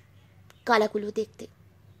বয়স, কালাকুলো দেখতে।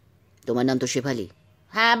 তোমার নাম তো শেফালি?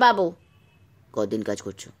 হ্যাঁ বাবু। কতদিন কাজ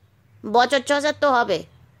করছো? বছর 6-7 তো হবে।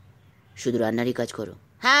 শুধু রান্নারই কাজ করো?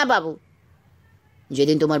 হ্যাঁ বাবু।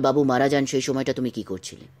 যেদিন তোমার বাবু মারা যান সেই সময়টা তুমি কি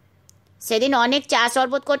করছিলে? সেদিন অনেক চা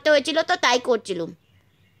শরবত করতে হয়েছিল, তো তাই করছিলুম।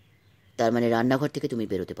 তার মানে রান্নাঘর থেকে তুমি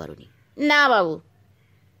বেরোতে পারোনি? না বাবু।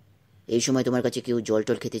 এই সময় তোমার কাছে কেউ জল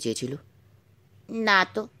টল খেতে চেয়েছিল? না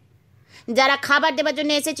তো, যারা খাবার দেবার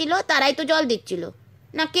জন্য এসেছিল তারাই তো জল দিচ্ছিল,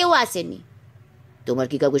 না কেউ আসেনি। তোমার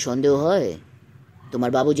কি কাউকে সন্দেহ হয়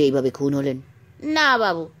তোমার বাবু যে এইভাবে খুন হলেন? না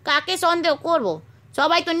বাবু, কাকে সন্দেহ করব,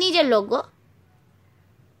 সবাই তো নিজের লোক গো।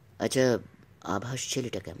 আচ্ছা, আভাস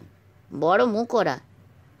ছেলেটা কেমন? বড় মুখ ওরা,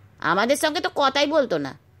 আমাদের সঙ্গে তো কথাই বলতো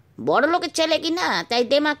না। বড় লোকের ছেলে কি না, তাই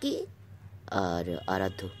দেমাকি। আর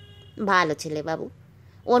আরাধ্য? ভালো ছেলে বাবু,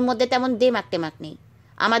 ওর মধ্যে তেমন দেমাক টেমাক নেই,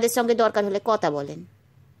 আমাদের সঙ্গে দরকার হলে কথা বলেন।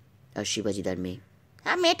 আর শিবাজিদার মেয়ে?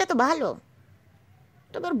 হ্যাঁ, মেয়েটা তো ভালো,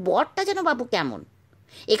 তবে ওর বরটা যেন বাবু কেমন।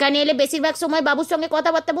 এখানে এলে বেশিরভাগ সময় বাবুর সঙ্গে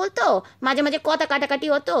কথাবার্তা বলতো, মাঝে মাঝে কথা কাটাকাটি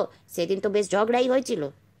হতো। সেদিন তো বেশ ঝগড়াই হয়েছিল।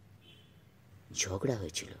 ঝগড়া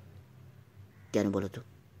হয়েছিল? কেন বলো তো,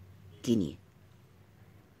 কি নিয়ে?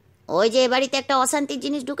 ওই যে এ বাড়িতে একটা অশান্তির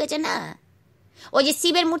জিনিস ঢুকেছে না, ওই যে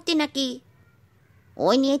শিবের মূর্তি নাকি,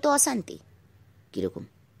 ওই নিয়েই তো অশান্তি। কিরকম?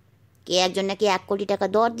 কে একজন নাকি 1 কোটি টাকা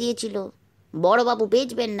দর দিয়েছিল, বড়বাবু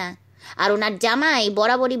বেচবেন না, আর ওনার জামাই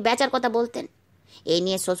বরাবরই বেচার কথা বলতেন। এই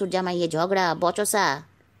নিয়ে শ্বশুর জামাই ঝগড়া বচসা।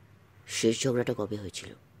 শেষ ঝগড়াটা কবে হয়েছিল?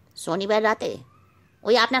 শনিবার রাতে,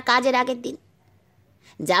 ওই আপনার কাজের আগের দিন।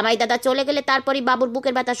 জামাই দাদা চলে গেলে তারপরই বাবুর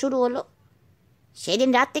বুকের ব্যথা শুরু হলো। সেদিন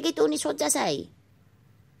রাত থেকেই তো উনি শয্যাশায়ী।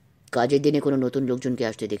 কাজের দিনে কোনো নতুন লোকজনকে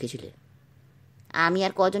আসতে দেখেছিলে? আমি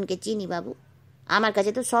আর কজনকে চিনি বাবু, আমার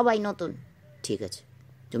কাছে তো সবাই নতুন। ঠিক আছে,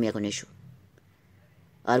 তুমি এখন এসো,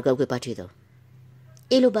 আর কাউকে পাঠিয়ে দাও।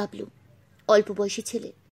 এলো বাবলু, অল্প বয়সী ছেলে,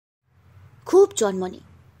 খুব জন্মনে,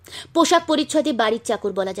 পোশাক পরিচ্ছদে বাড়ির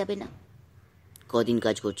চাকর বলা যাবে না। কদিন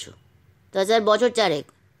কাজ করছো? তা স্যার বছর চারেক।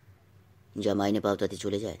 যা মাইনে পাও তাতে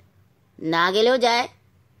চলে যায়? না গেলেও যায়।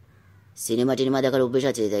 সিনেমা টিনেমা দেখার অভ্যেস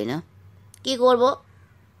আছে, তাই না? কি করব,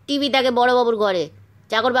 টিভি থাকে বড়বাবুর ঘরে,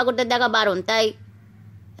 চাকর বাকরদের দেখা বারণ, তাই।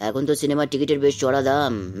 এখন তো সিনেমার টিকিটের বেশ চড়া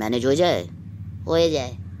দাম, ম্যানেজ হয়ে যায়? হয়ে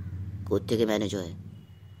যায়। কোত্থেকে ম্যানেজ হয়?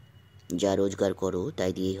 যা রোজগার করো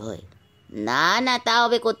তাই দিয়েই হয়? না না, তা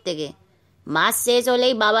হবে কোত্থেকে? মাস শেষ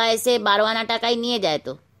হলেই বাবা এসে 12 আনা টাকাই নিয়ে যায়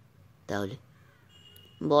তো। তাহলে?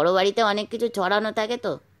 বড় বাড়িতে অনেক কিছু ছড়ানো থাকে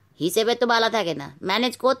তো, হিসেবে তো বালা থাকে না,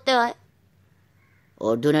 ম্যানেজ করতে হয়।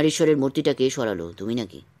 অর্ধনারীশ্বরের মূর্তিটা কে সরালো, তুমি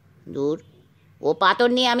নাকি? দূর, ও পাথর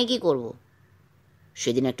নিয়ে আমি কি করব?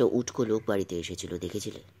 সেদিন একটা উটকো লোক বাড়িতে এসেছিল,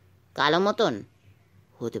 দেখেছিলে? কালো মতন?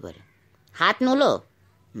 হতে পারে। হাত নুলো?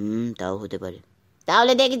 তাও হতে পারে।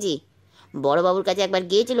 তাহলে দেখেছি, বড়বাবুর কাছে একবার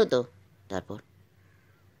গিয়েছিল তো। তারপর?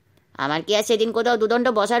 আমার কি আর সেদিন কোথাও দুদণ্ড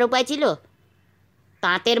বসার উপায় ছিল?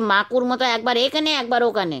 তাঁতের মাকুর মতো একবার এখানে একবার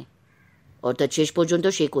ওখানে। অর্থাৎ শেষ পর্যন্ত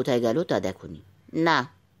সে কোথায় গেল তা দেখোনি? না।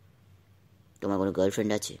 তোমার কোনো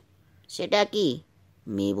গার্লফ্রেন্ড আছে? সেটা কি?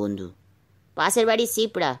 মেয়ে বন্ধু। পাশের বাড়ির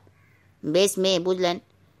শিপরা, বেশ মেয়ে বুঝলেন।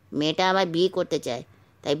 মেয়েটা আমার বিয়ে করতে চায়,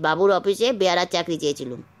 তাই বাবুর অফিসে বেয়ারার চাকরি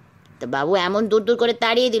চেয়েছিলুম। তা বাবু এমন দূর দূর করে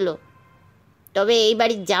তাড়িয়ে দিল। তবে এই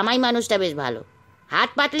বাড়ির জামাই মানুষটা বেশ ভালো, হাত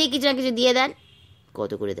পাতলেই কিছু না কিছু দিয়ে দেন।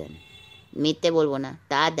 কত করে দেন? মিথ্যে বলবো না,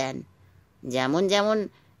 তা দেন। যেমন যেমন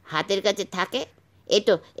হাতের কাছে থাকে। এই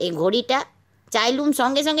তো এই ঘড়িটা চাইলুম,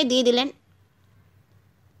 সঙ্গে সঙ্গে দিয়ে দিলেন।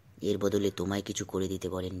 এর বদলে তোমায় কিছু করে দিতে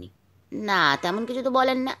বলেননি? না, তেমন কিছু তো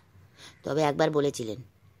বলেন না। তবে একবার বলেছিলেন।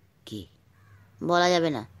 কি? বলা যাবে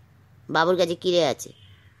না, বাবুর কাছে কিরে আছে,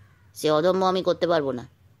 সে অদম্য আমি করতে পারবো না।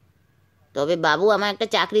 তবে বাবু আমার একটা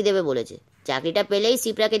চাকরি দেবে বলেছে, চাকরিটা পেলেই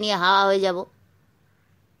শিপরাকে নিয়ে হাওয়া হয়ে যাব।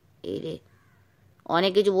 এই রে,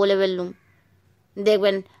 অনেক কিছু বলে ফেললুম।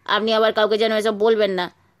 দেখবেন আপনি আবার কাউকে যেন এসব বলবেন না।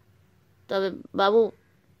 তবে বাবু।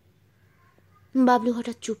 বাবলু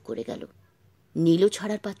হঠাৎ চুপ করে গেল। নীলও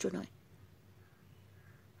ছাড়ার পাত্র নয়।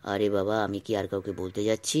 আরে বাবা, আমি কি আর কাউকে বলতে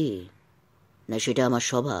যাচ্ছি? না, সেটা আমার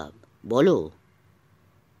স্বভাব। বলো।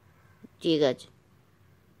 ঠিক আছে,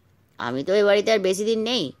 আমি তো এই বাড়িতে আর বেশি দিন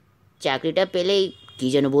নেই, চাকরিটা পেলেই। কি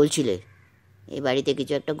যেন বলছিলে? এই বাড়িতে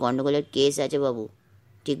কিছু একটা গন্ডগোলের কেস আছে বাবু,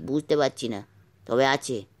 ঠিক বুঝতে পারছি না, তবে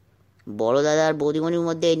আছে। বড় দাদা আর বৌদিমণির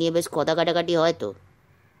মধ্যে এ নিয়ে বেশ কথা কাটাকাটি হয় তো।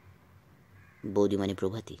 বৌদিমণি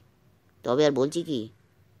প্রভাতী? তবে আর বলছি কি,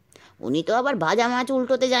 উনি তো আবার ভাজা মাছ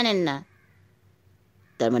উল্টোতে জানেন না।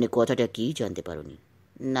 তার মানে কথাটা কি জানতে পারোনি?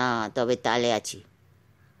 না, তবে তালে আছি।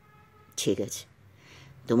 ঠিক আছে,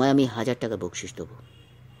 তোমায় আমি 1000 টাকা বকশিস দেবো।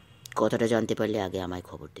 কথাটা জানতে পারলে আগে আমায়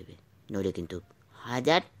খবর দেবে, নইলে কিন্তু।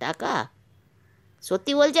 1000 টাকা?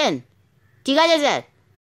 সত্যি বলছেন? ঠিক আছে স্যার,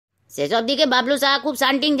 সেসব দিকে বাবলু সাহা খুব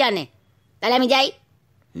শান্টিং জানে। তাহলে আমি যাই।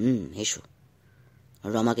 এসো,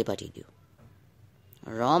 রমাকে পাঠিয়ে দিও।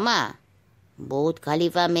 রমা বহুত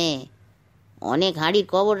খালিফা মেয়ে, অনেক হাঁড়ির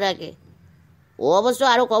খবর রাখে। ও অবশ্য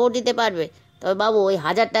আরও খবর দিতে পারবে। তবে বাবু ওই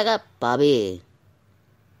 1000 টাকা পাবে।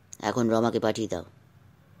 এখন রমাকে পাঠিয়ে দাও।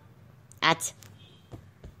 আচ্ছা।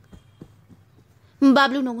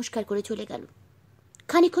 বাবলু নমস্কার করে চলে গেল।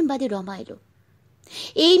 খানিকক্ষণ বাদে রমা এলো।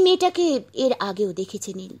 এই মেয়েটাকে এর আগেও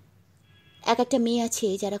দেখেছে নীল। এক একটা মেয়ে আছে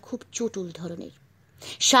যারা খুব চটুল ধরনের,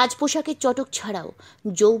 সাজ পোশাকের চটক ছাড়াও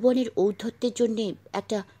যৌবনের ঔদ্ধত্যের জন্যে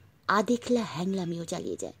একটা আদেখলা হ্যাংলামিও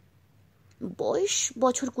জ্বালিয়ে যায়। বয়স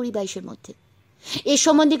বছর 20-22-এর মধ্যে। এর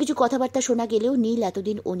সম্বন্ধে কিছু কথাবার্তা শোনা গেলেও নীল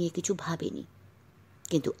এতদিন ও নিয়ে কিছু ভাবেনি,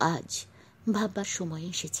 কিন্তু আজ ভাববার সময়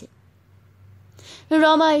এসেছে।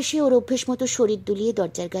 রমা এসে ওর অভ্যেস মতো শরীর দুলিয়ে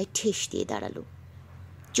দরজার গায়ে ঠেস দিয়ে দাঁড়ালো।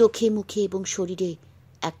 চোখে মুখে এবং শরীরে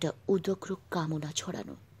একটা উদগ্র কামনা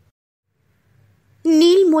ছড়ানো।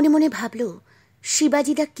 নীল মনে মনে ভাবল,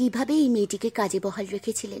 শিবাজিদা কিভাবে এই মেয়েটিকে কাজে বহাল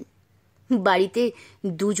রেখেছিলেন, বাড়িতে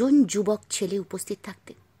 2জন যুবক ছেলে উপস্থিত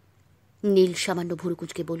থাকতে। নীল সামান্য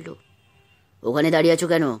ভুরুকুঁচকে বলল, ওখানে দাঁড়িয়ে আছো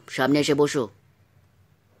কেন? সামনে এসে বসো।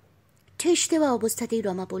 ঠেস দেওয়া অবস্থাতেই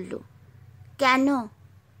রমা বলল, কেন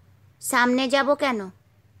সামনে যাব? কেন?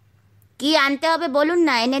 কি আনতে হবে বলুন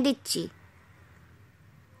না, এনে দিচ্ছি।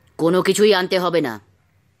 কোনো কিছুই আনতে হবে না।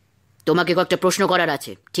 তোমাকে কয়েকটা প্রশ্ন করার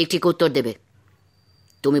আছে, ঠিক ঠিক উত্তর দেবে।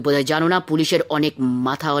 তুমি বোধহয় জানো না, পুলিশের অনেক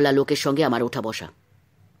মাথাওয়ালা লোকের সঙ্গে আমার ওঠা বসা।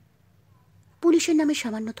 পুলিশের নামে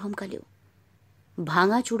সামান্য থমকালেও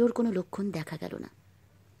ভাঙা চুড়োর কোনো লক্ষণ দেখা গেল না।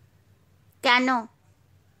 কেন?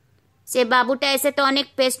 সে বাবুটা এসে তো অনেক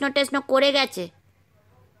প্রশ্ন টেস্ন করে গেছে।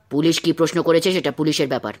 পুলিশ কি প্রশ্ন করেছে সেটা পুলিশের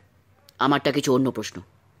ব্যাপার, আমারটা কিছু অন্য প্রশ্ন।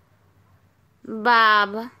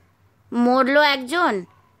 বাবা, মরলো একজন,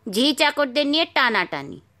 ঝি চাকরদের নিয়ে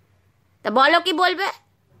টানাটানি। তা বলো, কি বলবে?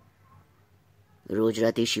 রোজ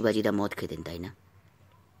রাতে শিবাজিদা মদ খেতেন, তাই না?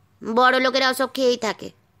 বড় লোকেরা সব খেয়েই থাকে।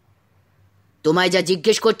 তোমায় যা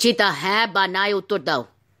জিজ্ঞেস করছি তা হ্যাঁ বা নাই উত্তর দাও।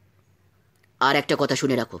 আর একটা কথা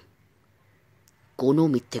শুনে রাখো, কোনো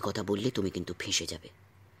মিথ্যে কথা বললে তুমি কিন্তু ফেঁসে যাবে।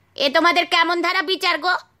 এ তোমাদের কেমন ধারা বিচার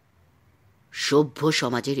গো? সভ্য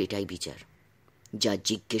সমাজের এটাই বিচার। যা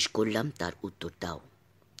জিজ্ঞেস করলাম তার উত্তর দাও।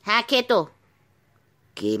 হ্যাঁ, খেতো।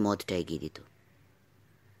 কে মদটা এগিয়ে দিত?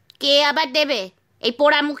 কে আবার দেবে? এই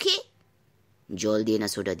পোড়ামুখী। জল দিয়ে না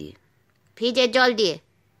সোডা দিয়ে? ফ্রিজের জল দিয়ে।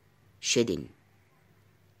 সেদিন,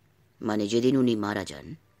 মানে যেদিন উনি মারা যান,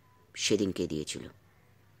 সেদিন কে দিয়েছিল?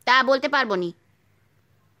 তা বলতে পারবো নি।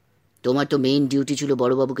 তোমার তো মেইন ডিউটি ছিল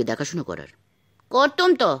বড়বাবুকে দেখাশোনা করার। করতুম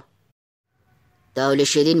তো। তাহলে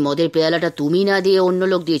সেদিন মদের পেয়ালাটা তুমি না দিয়ে অন্য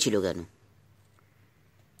লোক দিয়েছিল কেন?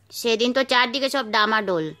 সেদিন তো চারদিকে সব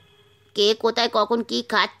ডামাডোল। কে কোথায় কখন কি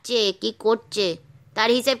খাচ্ছে, কি করছে, তার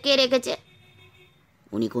হিসেব কে রেখেছে?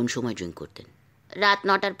 উনি কোন সময় ড্রিঙ্ক করতেন? রাত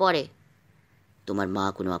 9টার পরে। তোমার মা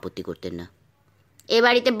কোনো আপত্তি করতেন না? এ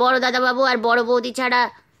বাড়িতে বড় দাদাবাবু আর বড় বৌদি ছাড়া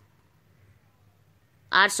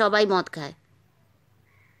আর সবাই মদ খায়।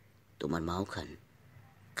 তোমার মাও খান?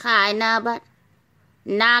 খায় না আবার।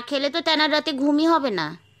 না খেলে তো তেনার রাতে ঘুমই হবে না।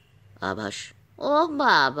 আভাস? ও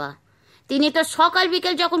বাবা, তিনি তো সকাল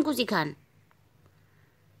বিকেল যখন খুশি খান।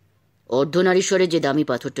 অর্ধনারীশ্বরের যে দামি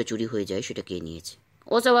পাথরটা চুরি হয়ে যায় সেটা কে নিয়েছে?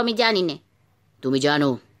 ওসব আমি জানি না। তুমি জানো?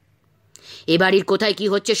 এ বাড়ির কোথায় কি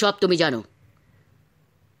হচ্ছে সব তুমি জানো?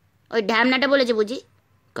 ওই ঢ্যামনাটা বলেছে বুঝি?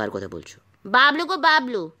 কার কথা বলছো? বাবলু গো,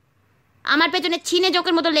 বাবলু। আমার পেছনে ছিনে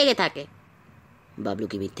জোকের মতো লেগে থাকে। বাবলু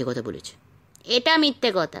কি মিথ্যে কথা বলেছে? এটা মিথ্যে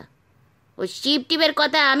কথা। ওই শিব টিপের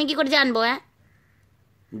কথা আমি কি করে জানবো? হ্যাঁ,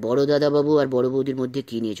 বড় দাদাবাবু আর বড় বৌদির মধ্যে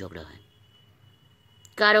কি নিয়ে ঝগড়া হয়?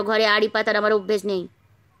 কারো ঘরে আড়ি পাতার আমার অভ্যেস নেই।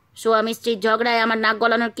 স্বামী স্ত্রীর ঝগড়ায় আমার নাক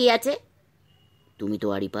গলানোর কি আছে? তুমি তো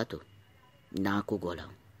আড়ি পাতো, নাকও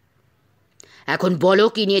গলাও। এখন বলো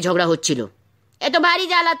কি নিয়ে ঝগড়া হচ্ছিল? এ তো ভারী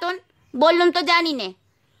জ্বালাতন। বললুম তো জানি নে।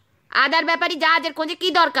 আদার ব্যাপারই জাহাজের খোঁজে কি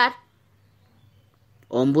দরকার?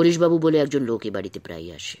 অম্বরীশবাবু বলে একজন লোক এ বাড়িতে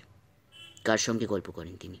প্রায়ই আসে। কার সঙ্গে গল্প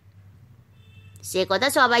করেন তিনি? সে কথা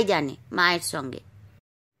সবাই জানে, মায়ের সঙ্গে।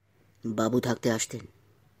 বাবু থাকতে আসতেন?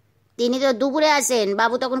 তিনি তো দুপুরে আসেন।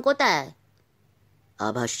 বাবু তখন কোথায়?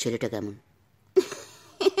 আভাস ছেলেটা কেমন?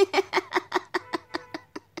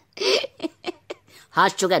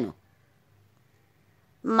 হাসছো কেন?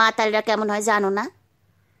 মাতালরা কেমন হয় জানো না?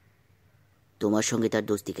 তোমার সঙ্গে তার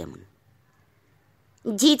দোস্তি কেমন?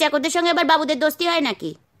 ঝি চাকরদের সঙ্গে আবার বাবুদের দোস্তি হয়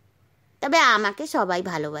নাকি? তবে আমাকে সবাই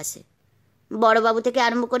ভালোবাসে, বড় বাবু থেকে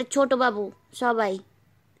আরম্ভ করে ছোট বাবু সবাই।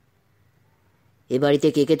 এ বাড়িতে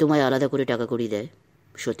কে কে তোমায় আলাদা করে টাকা করিয়ে দেয়?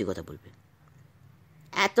 সত্যি কথা বলবে।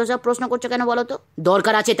 এত সব প্রশ্ন করছো কেন বলো তো?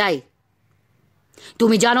 দরকার আছে তাই।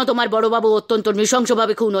 তুমি জানো তোমার বড়বাবু অত্যন্ত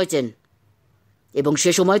নৃশংসভাবে খুন হয়েছেন, এবং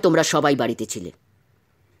সে সময় তোমরা সবাই বাড়িতে ছিলে।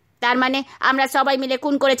 তার মানে আমরা সবাই মিলে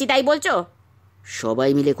খুন করেছি তাই বলছো?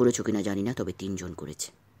 সবাই মিলে করেছো কিনা জানি না, তবে 3 জন করেছে,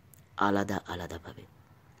 আলাদা আলাদাভাবে।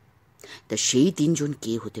 তা সেই 3 জন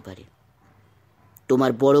কে হতে পারে?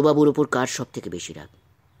 তোমার বড়বাবুর ওপর কার সব থেকে বেশি রাগ?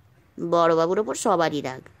 বড় বাবুর ওপর সবারই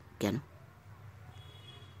রাগ। কেন?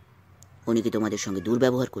 উনি কি তোমাদের সঙ্গে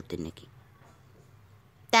দুর্ব্যবহার করতেন নাকি?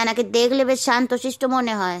 তেনাকে দেখলে বেশ শান্তশিষ্ট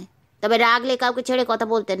মনে হয়, তবে রাগলে কাউকে ছেড়ে কথা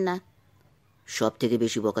বলতেন না। সব থেকে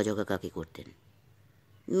বেশি বকাঝকা কাকে করতেন?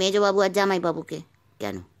 মেজবাবু আর জামাইবাবুকে।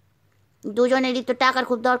 কেন? দুজনেরই তো টাকার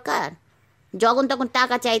খুব দরকার। যখন তখন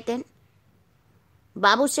টাকা চাইতেন।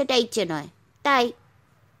 বাবুর সেটা ইচ্ছে নয়, তাই।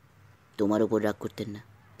 তোমার ওপর রাগ করতেন না?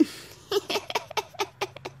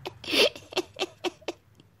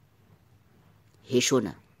 হেসো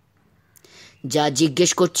না, যা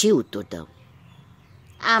জিজ্ঞেস করছি উত্তর দাও।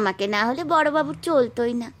 আমাকে না হলে বড়বাবুর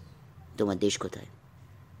চলতোই না। তোমার দেশ কোথায়?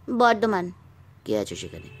 বর্ধমান। কে আছে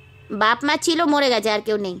সেখানে? বাপ মা ছিল, মরে গেছে, আর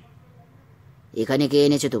কেউ নেই। এখানে কে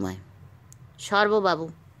এনেছে তোমায়? সর্ববাবু।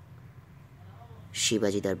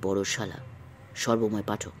 শিবাজিদার বড় শালা, সর্বময়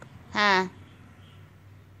পাঠক। হ্যাঁ।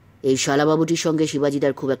 এই শালাবাবুটির সঙ্গে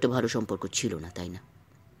শিবাজিদার খুব একটা ভালো সম্পর্ক ছিল না, তাই না?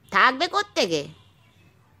 থাকবে কোত্থেকে?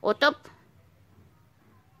 ও তো।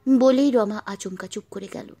 বলেই রমা আচমকা চুপ করে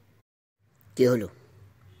গেল। কে হলো?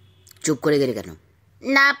 চুপ করে গেলে কেন?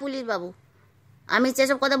 না পুলিশ বাবু, আমি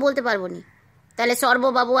সেসব কথা বলতে পারবো নি, তাহলে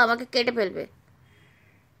সর্ববাবু আমাকে কেটে ফেলবে।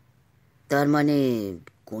 তার মানে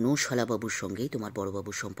কোনো শালাবাবুর সঙ্গেই তোমার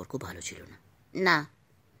বড়বাবুর সম্পর্ক ভালো ছিল না? না।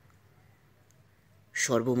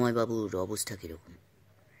 সর্বময় বাবুর অবস্থা কিরকম?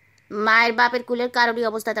 মায়ের বাপের কুলের কারোরই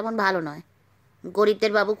অবস্থা তেমন ভালো নয়।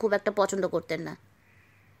 গরিবদের বাবু খুব একটা পছন্দ করতেন না।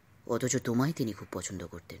 অথচ তোমায় তিনি খুব পছন্দ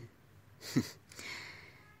করতেন।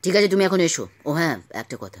 ঠিক আছে, তুমি এখন এসো। ও হ্যাঁ,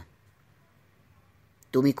 একটা কথা,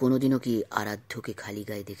 তুমি কোনোদিনও কি আরাধ্যকে খালি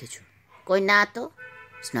গায়ে দেখেছো? কই না তো।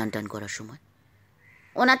 স্নান টান করার সময়?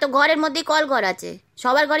 ওনার তো ঘরের মধ্যেই কল ঘর আছে,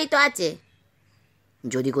 সবার ঘরই তো আছে।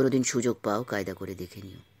 যদি কোনোদিন সুযোগ পাও কায়দা করে দেখে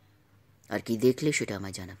নিও, আর কি দেখলে সেটা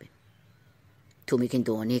আমায় জানাবে। তুমি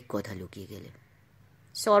কিন্তু অনেক কথা লুকিয়ে গেলে।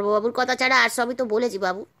 সর্ববাবুর কথা ছাড়া আর সবই তো বলেছি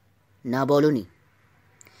বাবু। না বলনি।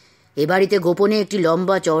 এ বাড়িতে গোপনে একটি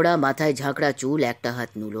লম্বা চওড়া মাথায় ঝাঁকড়া চুল, একটা হাত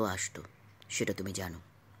নুলো আসতো, সেটা তুমি জানো।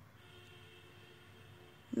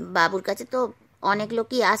 বাবুর কাছে তো অনেক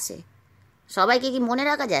লোকই আসে, সবাইকে কি মনে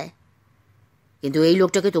রাখা যায়? কিন্তু এই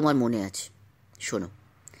লোকটাকে তোমার মনে আছে। শোনো,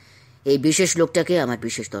 এই বিশেষ লোকটাকে আমার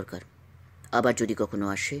বিশেষ দরকার। আবার যদি কখনো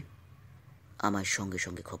আসে আমার সঙ্গে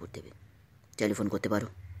সঙ্গে খবর দেবে। টেলিফোন করতে পারো?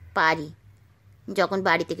 পারি, যখন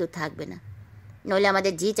বাড়িতে কেউ থাকবে না, নইলে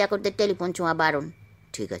আমাদের জি চাকরদের টেলিফোন ছোঁয়া বারণ।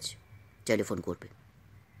 ঠিক আছে, টেলিফোন করবে।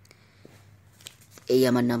 এই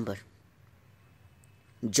আমার নাম্বার,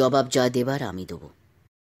 জবাব যা দেবার আমি দেবো।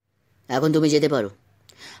 এখন তুমি যেতে পারো।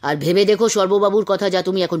 আর ভেবে দেখো সর্ববাবুর কথা যা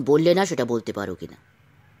তুমি এখন বললে না সেটা বলতে পারো কিনা।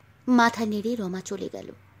 মাথা নেড়ে রমা চলে গেল।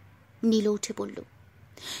 নীল উঠে পড়ল।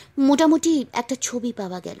 মোটামুটি একটা ছবি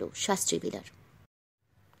পাওয়া গেল শাস্ত্রী বিলার।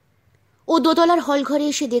 ও দোতলার হল ঘরে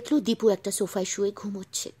এসে দেখল দীপু একটা সোফায় শুয়ে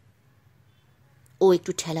ঘুমোচ্ছে। ও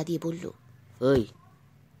একটু ঠেলা দিয়ে বলল, ওই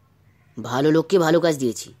ভালো লোককে ভালো কাজ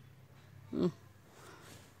দিয়েছি।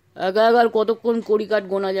 একা একা আর কতক্ষণ কড়িকাঠ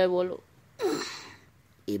গোনা যায় বলো?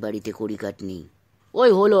 এ বাড়িতে কড়িকাঠ নেই। ওই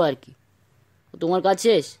হলো আর কি। তোমার কাজ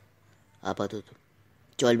শেষ? আপাতত।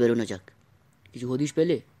 চল বেরোনো যাক। কিছু হদিশ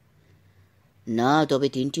পেলে? না, তবে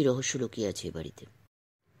 3টি রহস্য লুকিয়ে আছে এ বাড়িতে।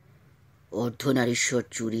 অর্ধনারীশ্বর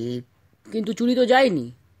চুরি। কিন্তু চুরি তো যায়নি।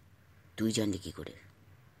 তুই জানলি কি করে?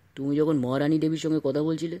 তুমি যখন মহারানী দেবীর সঙ্গে কথা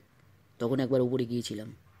বলছিলে তখন একবার উপরে গিয়েছিলাম।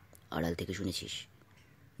 আড়াল থেকে শুনেছিস?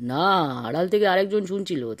 না, আড়াল থেকে আরেকজন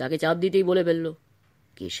শুনছিল, তাকে চাপ দিতেই বলে ফেললো।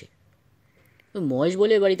 কে সে? ওই মহেশ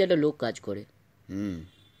বলে এ বাড়িতে একটা লোক কাজ করে।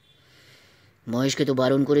 মহেশকে তো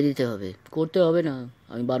বারণ করে দিতে হবে। করতে হবে না,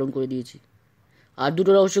 আমি বারণ করে দিয়েছি। আর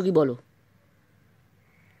দুটো রহস্য কি বলো?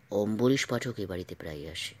 অম্বরীশ পাঠক এ বাড়িতে প্রায়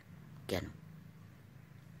আসে। কেন?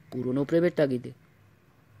 পুরনো প্রেমের তাগিদে।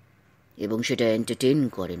 এবং সেটা এন্টারটেইন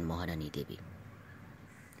করেন মহারানী দেবী।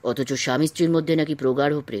 অথচ স্বামী স্ত্রীর মধ্যে নাকি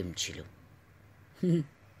প্রগাঢ় প্রেম ছিল।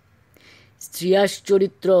 স্ত্রীয়াস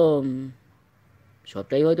চরিত্র,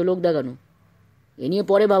 সবটাই হয়তো লোক দেখানো। এ নিয়ে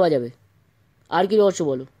পরে ভাবা যাবে। আর কি রহস্য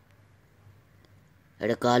বলো?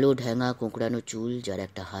 একটা কালো ঢ্যাঙা কোঁকড়ানো চুল, যার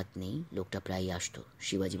একটা হাত নেই, লোকটা প্রায় আসতো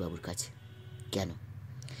শিবাজি বাবুর কাছে। কেন?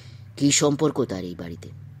 কি সম্পর্ক তার এই বাড়িতে?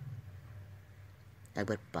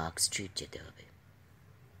 একবার পার্ক স্ট্রিট যেতে হবে।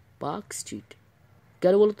 পার্ক স্ট্রিট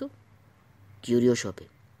কেন বলো তো? কিউরিও শপে।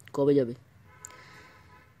 কবে যাবে?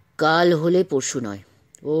 কাল হলে পরশু নয়।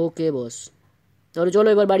 ওকে বস, তাহলে চলো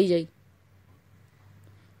এবার বাড়ি যাই।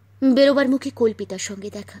 বেরোবার মুখে কল্পিতার সঙ্গে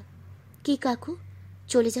দেখা। কি কাকু,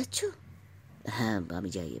 চলে যাচ্ছ? হ্যাঁ, আমি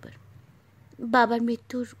যাই এবার। বাবার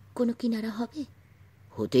মৃত্যুর কোনো কিনারা হবে?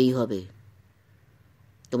 হতেই হবে।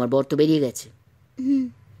 তোমার বর তো বেরিয়ে গেছে।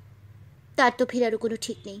 তার তো ফেরারও কোনো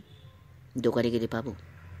ঠিক নেই। দোকানে গেলে পাবো?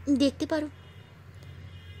 দেখতে পারো।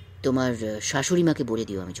 তোমার শাশুড়ি মাকে বলে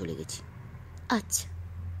দিও আমি চলে গেছি। আচ্ছা।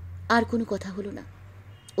 আর কোনো কথা হলো না।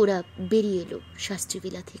 ওরা বেরিয়ে এলো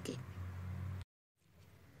শাস্ত্রীবিলা থেকে।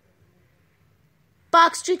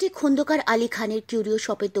 পার্ক স্ট্রিটে খন্দকার আলী খানের কিউরিও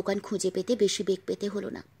শপের দোকান খুঁজে পেতে বেশি বেগ পেতে হলো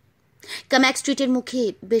না। কাম্যাক স্ট্রিটের মুখে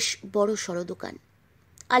বেশ বড় সড় দোকান।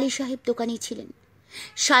 আলী সাহেব দোকানেই ছিলেন।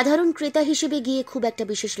 সাধারণ ক্রেতা হিসেবে গিয়ে খুব একটা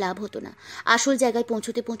বিশেষ লাভ হতো না। আসল জায়গায়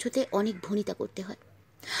পৌঁছতে পৌঁছতে অনেক ভনিতা করতে হয়।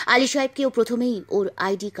 আলী সাহেবকেও প্রথমেই ওর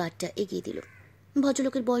আইডি কার্ডটা এগিয়ে দিল।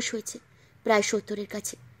 ভদ্রলোকের বয়স হয়েছে প্রায় 70-এর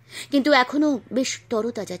কাছে, কিন্তু এখনো বেশ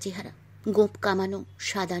তরতাজা চেহারা। গোঁপ কামানো,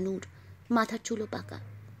 সাদা নূর, মাথার চুলও পাকা,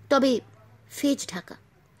 তবে ফেজ ঢাকা।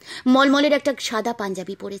 মলমলের একটা সাদা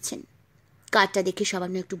পাঞ্জাবি পরেছেন। কার্ডটা দেখে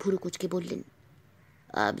সামান্য একটু ভুরু কুচকে বললেন,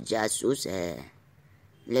 আপ জাসুস হ্যাঁ,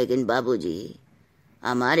 লেকিন বাবুজি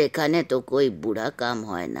আমার এখানে তো কোই বুড়া কাম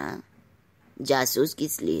হয় না। জাসুস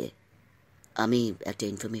কিস লিয়ে? আমি একটা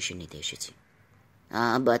ইনফরমেশন নিতে এসেছি।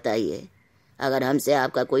 हाँ बताइए, अगर हमसे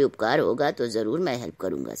आपका कोई उपकार होगा तो ज़रूर मैं हेल्प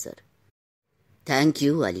करूँगा सर। थैंक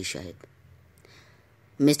यू আলী সাহেব।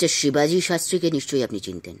 मिस्टर शिबाजी शास्त्री के निश्चय अपनी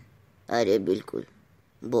चिंतन। अरे बिल्कुल,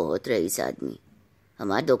 बहुत रईस आदमी।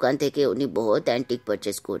 আমার দোকান থেকে উনি বহুত অ্যান্টিক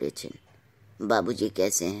পারচেস করেছেন। बाबूजी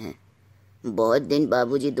कैसे हैं? बहुत दिन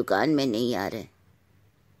बाबूजी दुकान में नहीं आ रहे।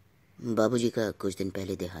 बाबूजी का कुछ दिन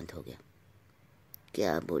पहले देहांत हो गया।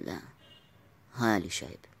 क्या बोला? हाँ अली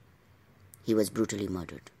साहब, he was brutally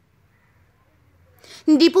murdered.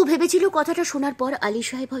 Dipu ভেবেছিল কথাটা শোনার পর আলী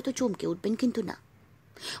সাহেব হয়তো চমকে উঠবেন, কিন্তু না।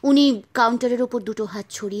 উনি কাউন্টারের ওপর দুটো হাত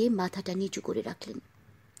ছড়িয়ে মাথাটা নিচু করে রাখলেন।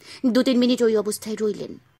 2-3 মিনিট ওই অবস্থায়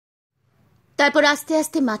রইলেন। তারপর আস্তে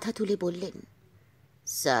আস্তে মাথা তুলে বললেন,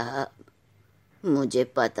 साहब मुझे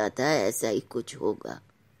पता था ऐसा ही कुछ होगा।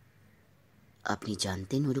 আপনি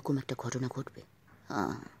জানতেন ওরকম একটা ঘটনা ঘটবে?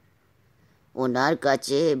 हाँ, ওনার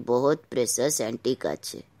কাছে बहुत प्रेशस एंटीक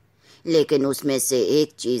আছে, लेकिन उसमें से एक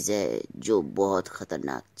चीज है जो बहुत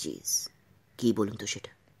खतरनाक चीज। কি বলুন তো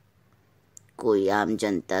সেটা? कोई आम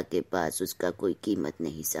जनता के पास उसका कोई कीमत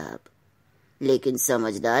नहीं साहब, लेकिन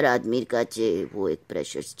समझदार आदमी কাছে वो एक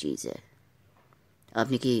प्रेशस चीज है।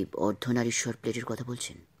 আপনি কি অর্ধনারীশ্বর প্লেটের কথা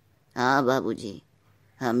বলছেন? हाँ बाबूजी,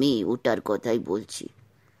 हम ही उटर कोथाई बोलছি।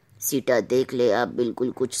 सीटा देख ले आप बिल्कुल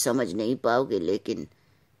कुछ समझ नहीं पाओगे, लेकिन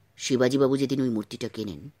শিবাজি বাবু যেদিন ওই মূর্তিটা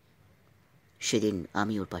কেনেন সেদিন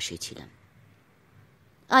আমি ওর পাশেই ছিলাম।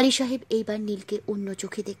 আলী সাহেব এইবার নীলকে অন্য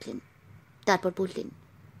চোখে দেখলেন। তারপর বললেন,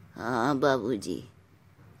 हाँ बाबूजी,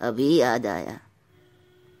 अभी याद आया।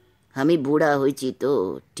 আমি বুড়া হয়েছি তো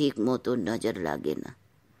ঠিক মতো নজর লাগে না।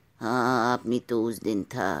 हाँ আপনি তো उस दिन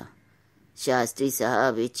था। শাস্ত্রী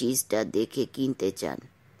সাহেব এই চিজটা দেখে কিনতে চান।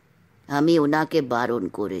 আমি ওনাকে বারণ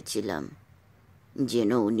করেছিলাম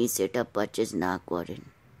যেন উনি সেটা পারচেজ না করেন।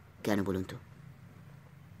 কেন বলুন তো?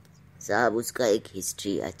 साहब उसका एक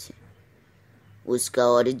हिस्ट्री আছে। उसका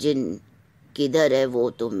ओरिजिन किधर है वो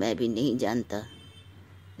तो मैं भी नहीं जानता,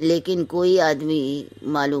 लेकिन कोई आदमी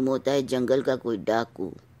मालूम होता है जंगल का कोई डाकू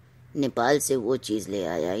नेपाल से वो चीज़ ले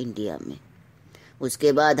आया इंडिया में। उसके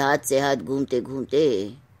बाद हाथ से हाथ घूमते घूमते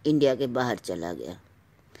इंडिया के बाहर चला गया।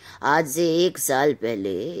 आज से 1 साल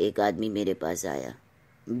पहले एक आदमी मेरे पास आया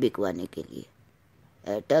बिकवाने के लिए।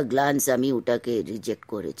 एट अ ग्लांस আমি ওটাকে রিজেক্ট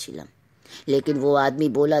করেছিলাম, लेकिन वो आदमी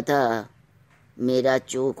बोला था मेरा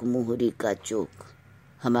चोख मुहरी का चोख,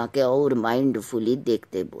 हमाके और माइंडफुली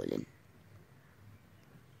देखते बोलेन।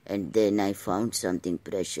 And then I found something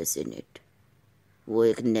precious in it. वो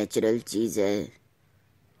एक नेचुरल चीज़ है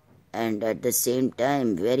and at the same time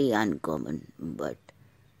very uncommon. But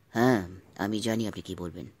হ্যাঁ আমি জানি আপনি কি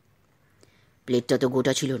বলবেন। প্লেটটা তো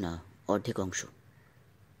গোটা ছিল না, অর্ধেক অংশ।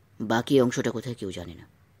 বাকি অংশটা কোথায় কেউ জানে না।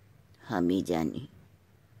 हम ही जानी।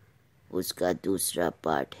 उसका दूसरा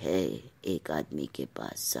पार्ट है एक आदमी के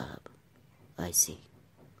पास साहब। I C.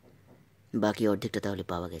 বাকি অর্ধেকটা তাহলে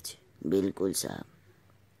পাওয়া গেছে? बिल्कुल साहब,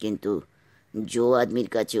 किंतु जो आदमी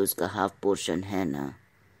काছে उसका हाफ पोर्शन है ना,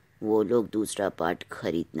 वो लोग दूसरा पार्ट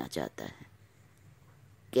खरीदना चाहता है।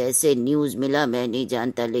 कैसे न्यूज़ मिला मैं नहीं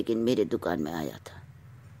जानता, लेकिन मेरे दुकान में आया था।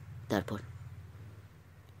 তারপর?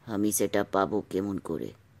 আমি সেটা পাবো কেমন করে?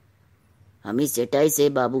 আমি সেটাই সে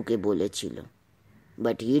বাবুকে বলেছিল,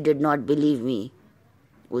 but he did not believe me.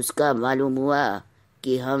 उसका मालूम हुआ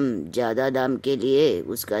कि हम ज़्यादा दाम के लिए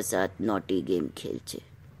उसका साथ नॉटी गेम खेलছে।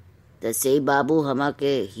 तो সেই বাবু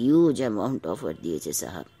আমাকে হিউজ অ্যামাউন্ট অফার দিয়েছে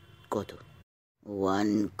সাহেব। কত?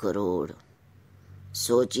 1 करोड़।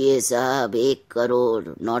 सोचिए साहब, 1 crore,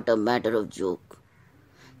 not a matter of joke.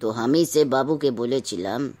 तो हम ही से बाबू के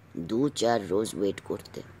বলেছিলাম 2-4 রোজ ওয়েট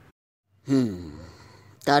করতে।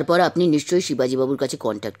 তারপর আপনি নিশ্চয়ই শিবাজি বাবুর কাছে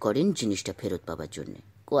কন্ট্যাক্ট করেন জিনিসটা ফেরত পাওয়ার জন্য।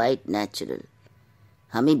 Quite natural.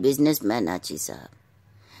 हम ही बिजनेसमैन आची साहब,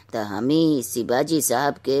 तो हम ही शिवाजी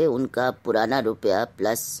साहब के उनका पुराना रुपया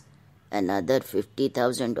प्लस अनदर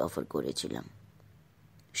 50,000 ऑफर করেছিলাম।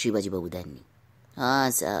 শিবাজি বাবু দেননি? हाँ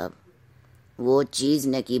साहब, वो चीज़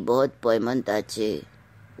ने की बहुत पैमंत আছে,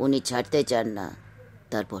 উনি ছাড়তে চান না।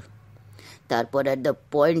 তারপর? তারপর at the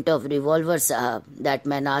point of revolver साहब, that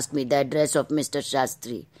man asked me the address of Mr.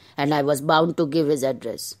 Shastri and I was bound to give his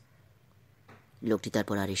address। লোকটি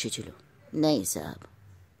তারপর আর এসেছিল? नहीं साहब।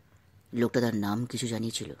 লোকটা তার নাম কিছু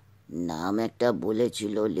জানিয়েছিল? নাম একটা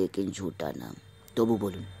বলেছিল, लेकिन झूठा नाम। তবু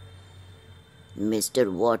বলুন। Mister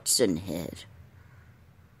Watson hair.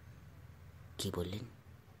 কি বললেন?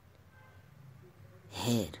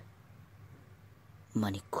 হেয়ার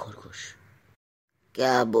মানে খরগোশ?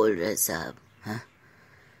 क्या बोल रहे साहब? হ্যাঁ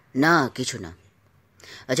না কিছু না।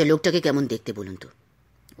 আচ্ছা লোকটাকে কেমন দেখতে বলুন তো?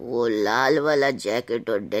 वो लाल वाला जैकेट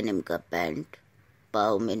और डेनिम का पैंट,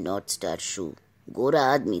 पाँव में नॉर्थ स्टार शू, गोरा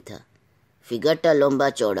आदमी था, फिगरটা লম্বা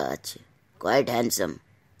চওড়া আছে, क्वाइट हैंडसम।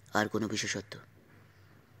 আর কোনো বিশেষত্ব?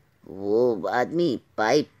 वो आदमी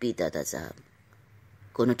पाइप पीता था साहब।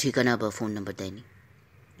 কোনো ঠিকানা বা ফোন নাম্বার দেয়নি?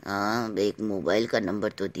 हाँ, एक मोबाइल का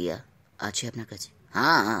नंबर तो दिया। আছে আপনার কাছে?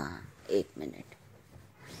 हाँ हाँ, 1 मिनट।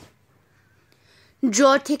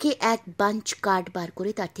 ড্রর থেকে এক বাঞ্চ কার্ড বার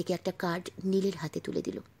করে তার থেকে একটা কার্ড নীলের হাতে তুলে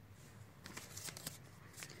দিল।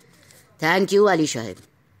 থ্যাংক ইউ আলী সাহেব।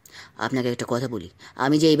 আপনাকে একটা কথা বলি,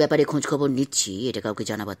 আমি যে এই ব্যাপারে খোঁজখবর নিচ্ছি এটা কাউকে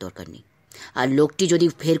জানাবার দরকার নেই। আর লোকটি যদি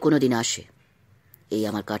ফের কোনো দিন আসে, এই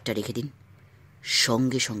আমার কার্ডটা রেখে দিন,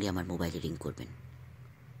 সঙ্গে সঙ্গে আমার মোবাইলে রিং করবেন।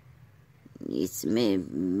 ইসমে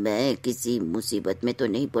मैं किसी मुसीबत में तो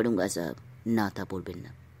नहीं पड़ूंगा साहब। না, তা বলবেন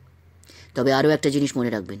না। তবে আরও একটা জিনিস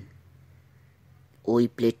মনে রাখবেন, ওই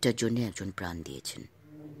প্লেটটার জন্য একজন প্রাণ দিয়েছেন।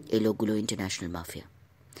 এই লোকগুলো ইন্টারন্যাশনাল মাফিয়া।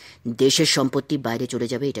 দেশের সম্পত্তি বাইরে চলে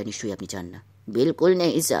যাবে এটা নিশ্চয়ই আপনি চান না। বিলকুল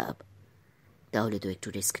নেই সাহেব। তাহলে তো একটু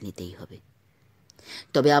রিস্ক নিতেই হবে।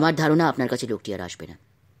 তবে আমার ধারণা আপনার কাছে লোকটি আর আসবে না।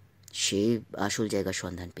 সে আসল জায়গার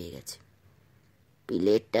সন্ধান পেয়ে গেছে।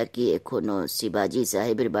 প্লেটটা কি এখনো শিবাজি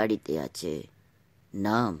সাহেবের বাড়িতে আছে?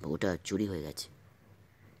 না, ওটা চুরি হয়ে গেছে।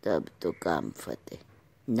 তব তো কাম ফতে।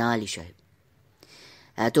 না আলী সাহেব,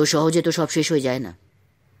 এত সহজে তো সব শেষ হয়ে যায় না।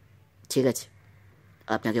 ঠিক আছে,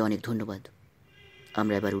 আপনাকে অনেক ধন্যবাদ।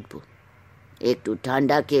 আমরা এবার উঠব। একটু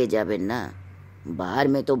ঠান্ডা খেয়ে যাবেন না, বাহার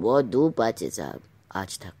মে তো বহুত ধূপ আছে সাহেব।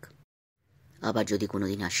 আজ থাক, আবার যদি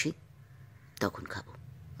কোনোদিন আসি তখন খাবো।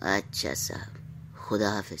 আচ্ছা সাহেব, খুদা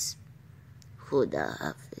হাফেজ। খুদা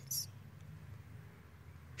হাফেজ।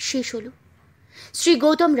 শেষ হল শ্রী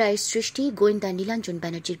গৌতম রায়ের সৃষ্টি গোয়েন্দা নীলাঞ্জন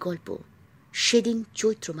ব্যানার্জির গল্প সেদিন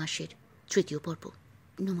চৈত্র মাসের 3য় পর্ব।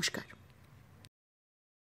 নমস্কার।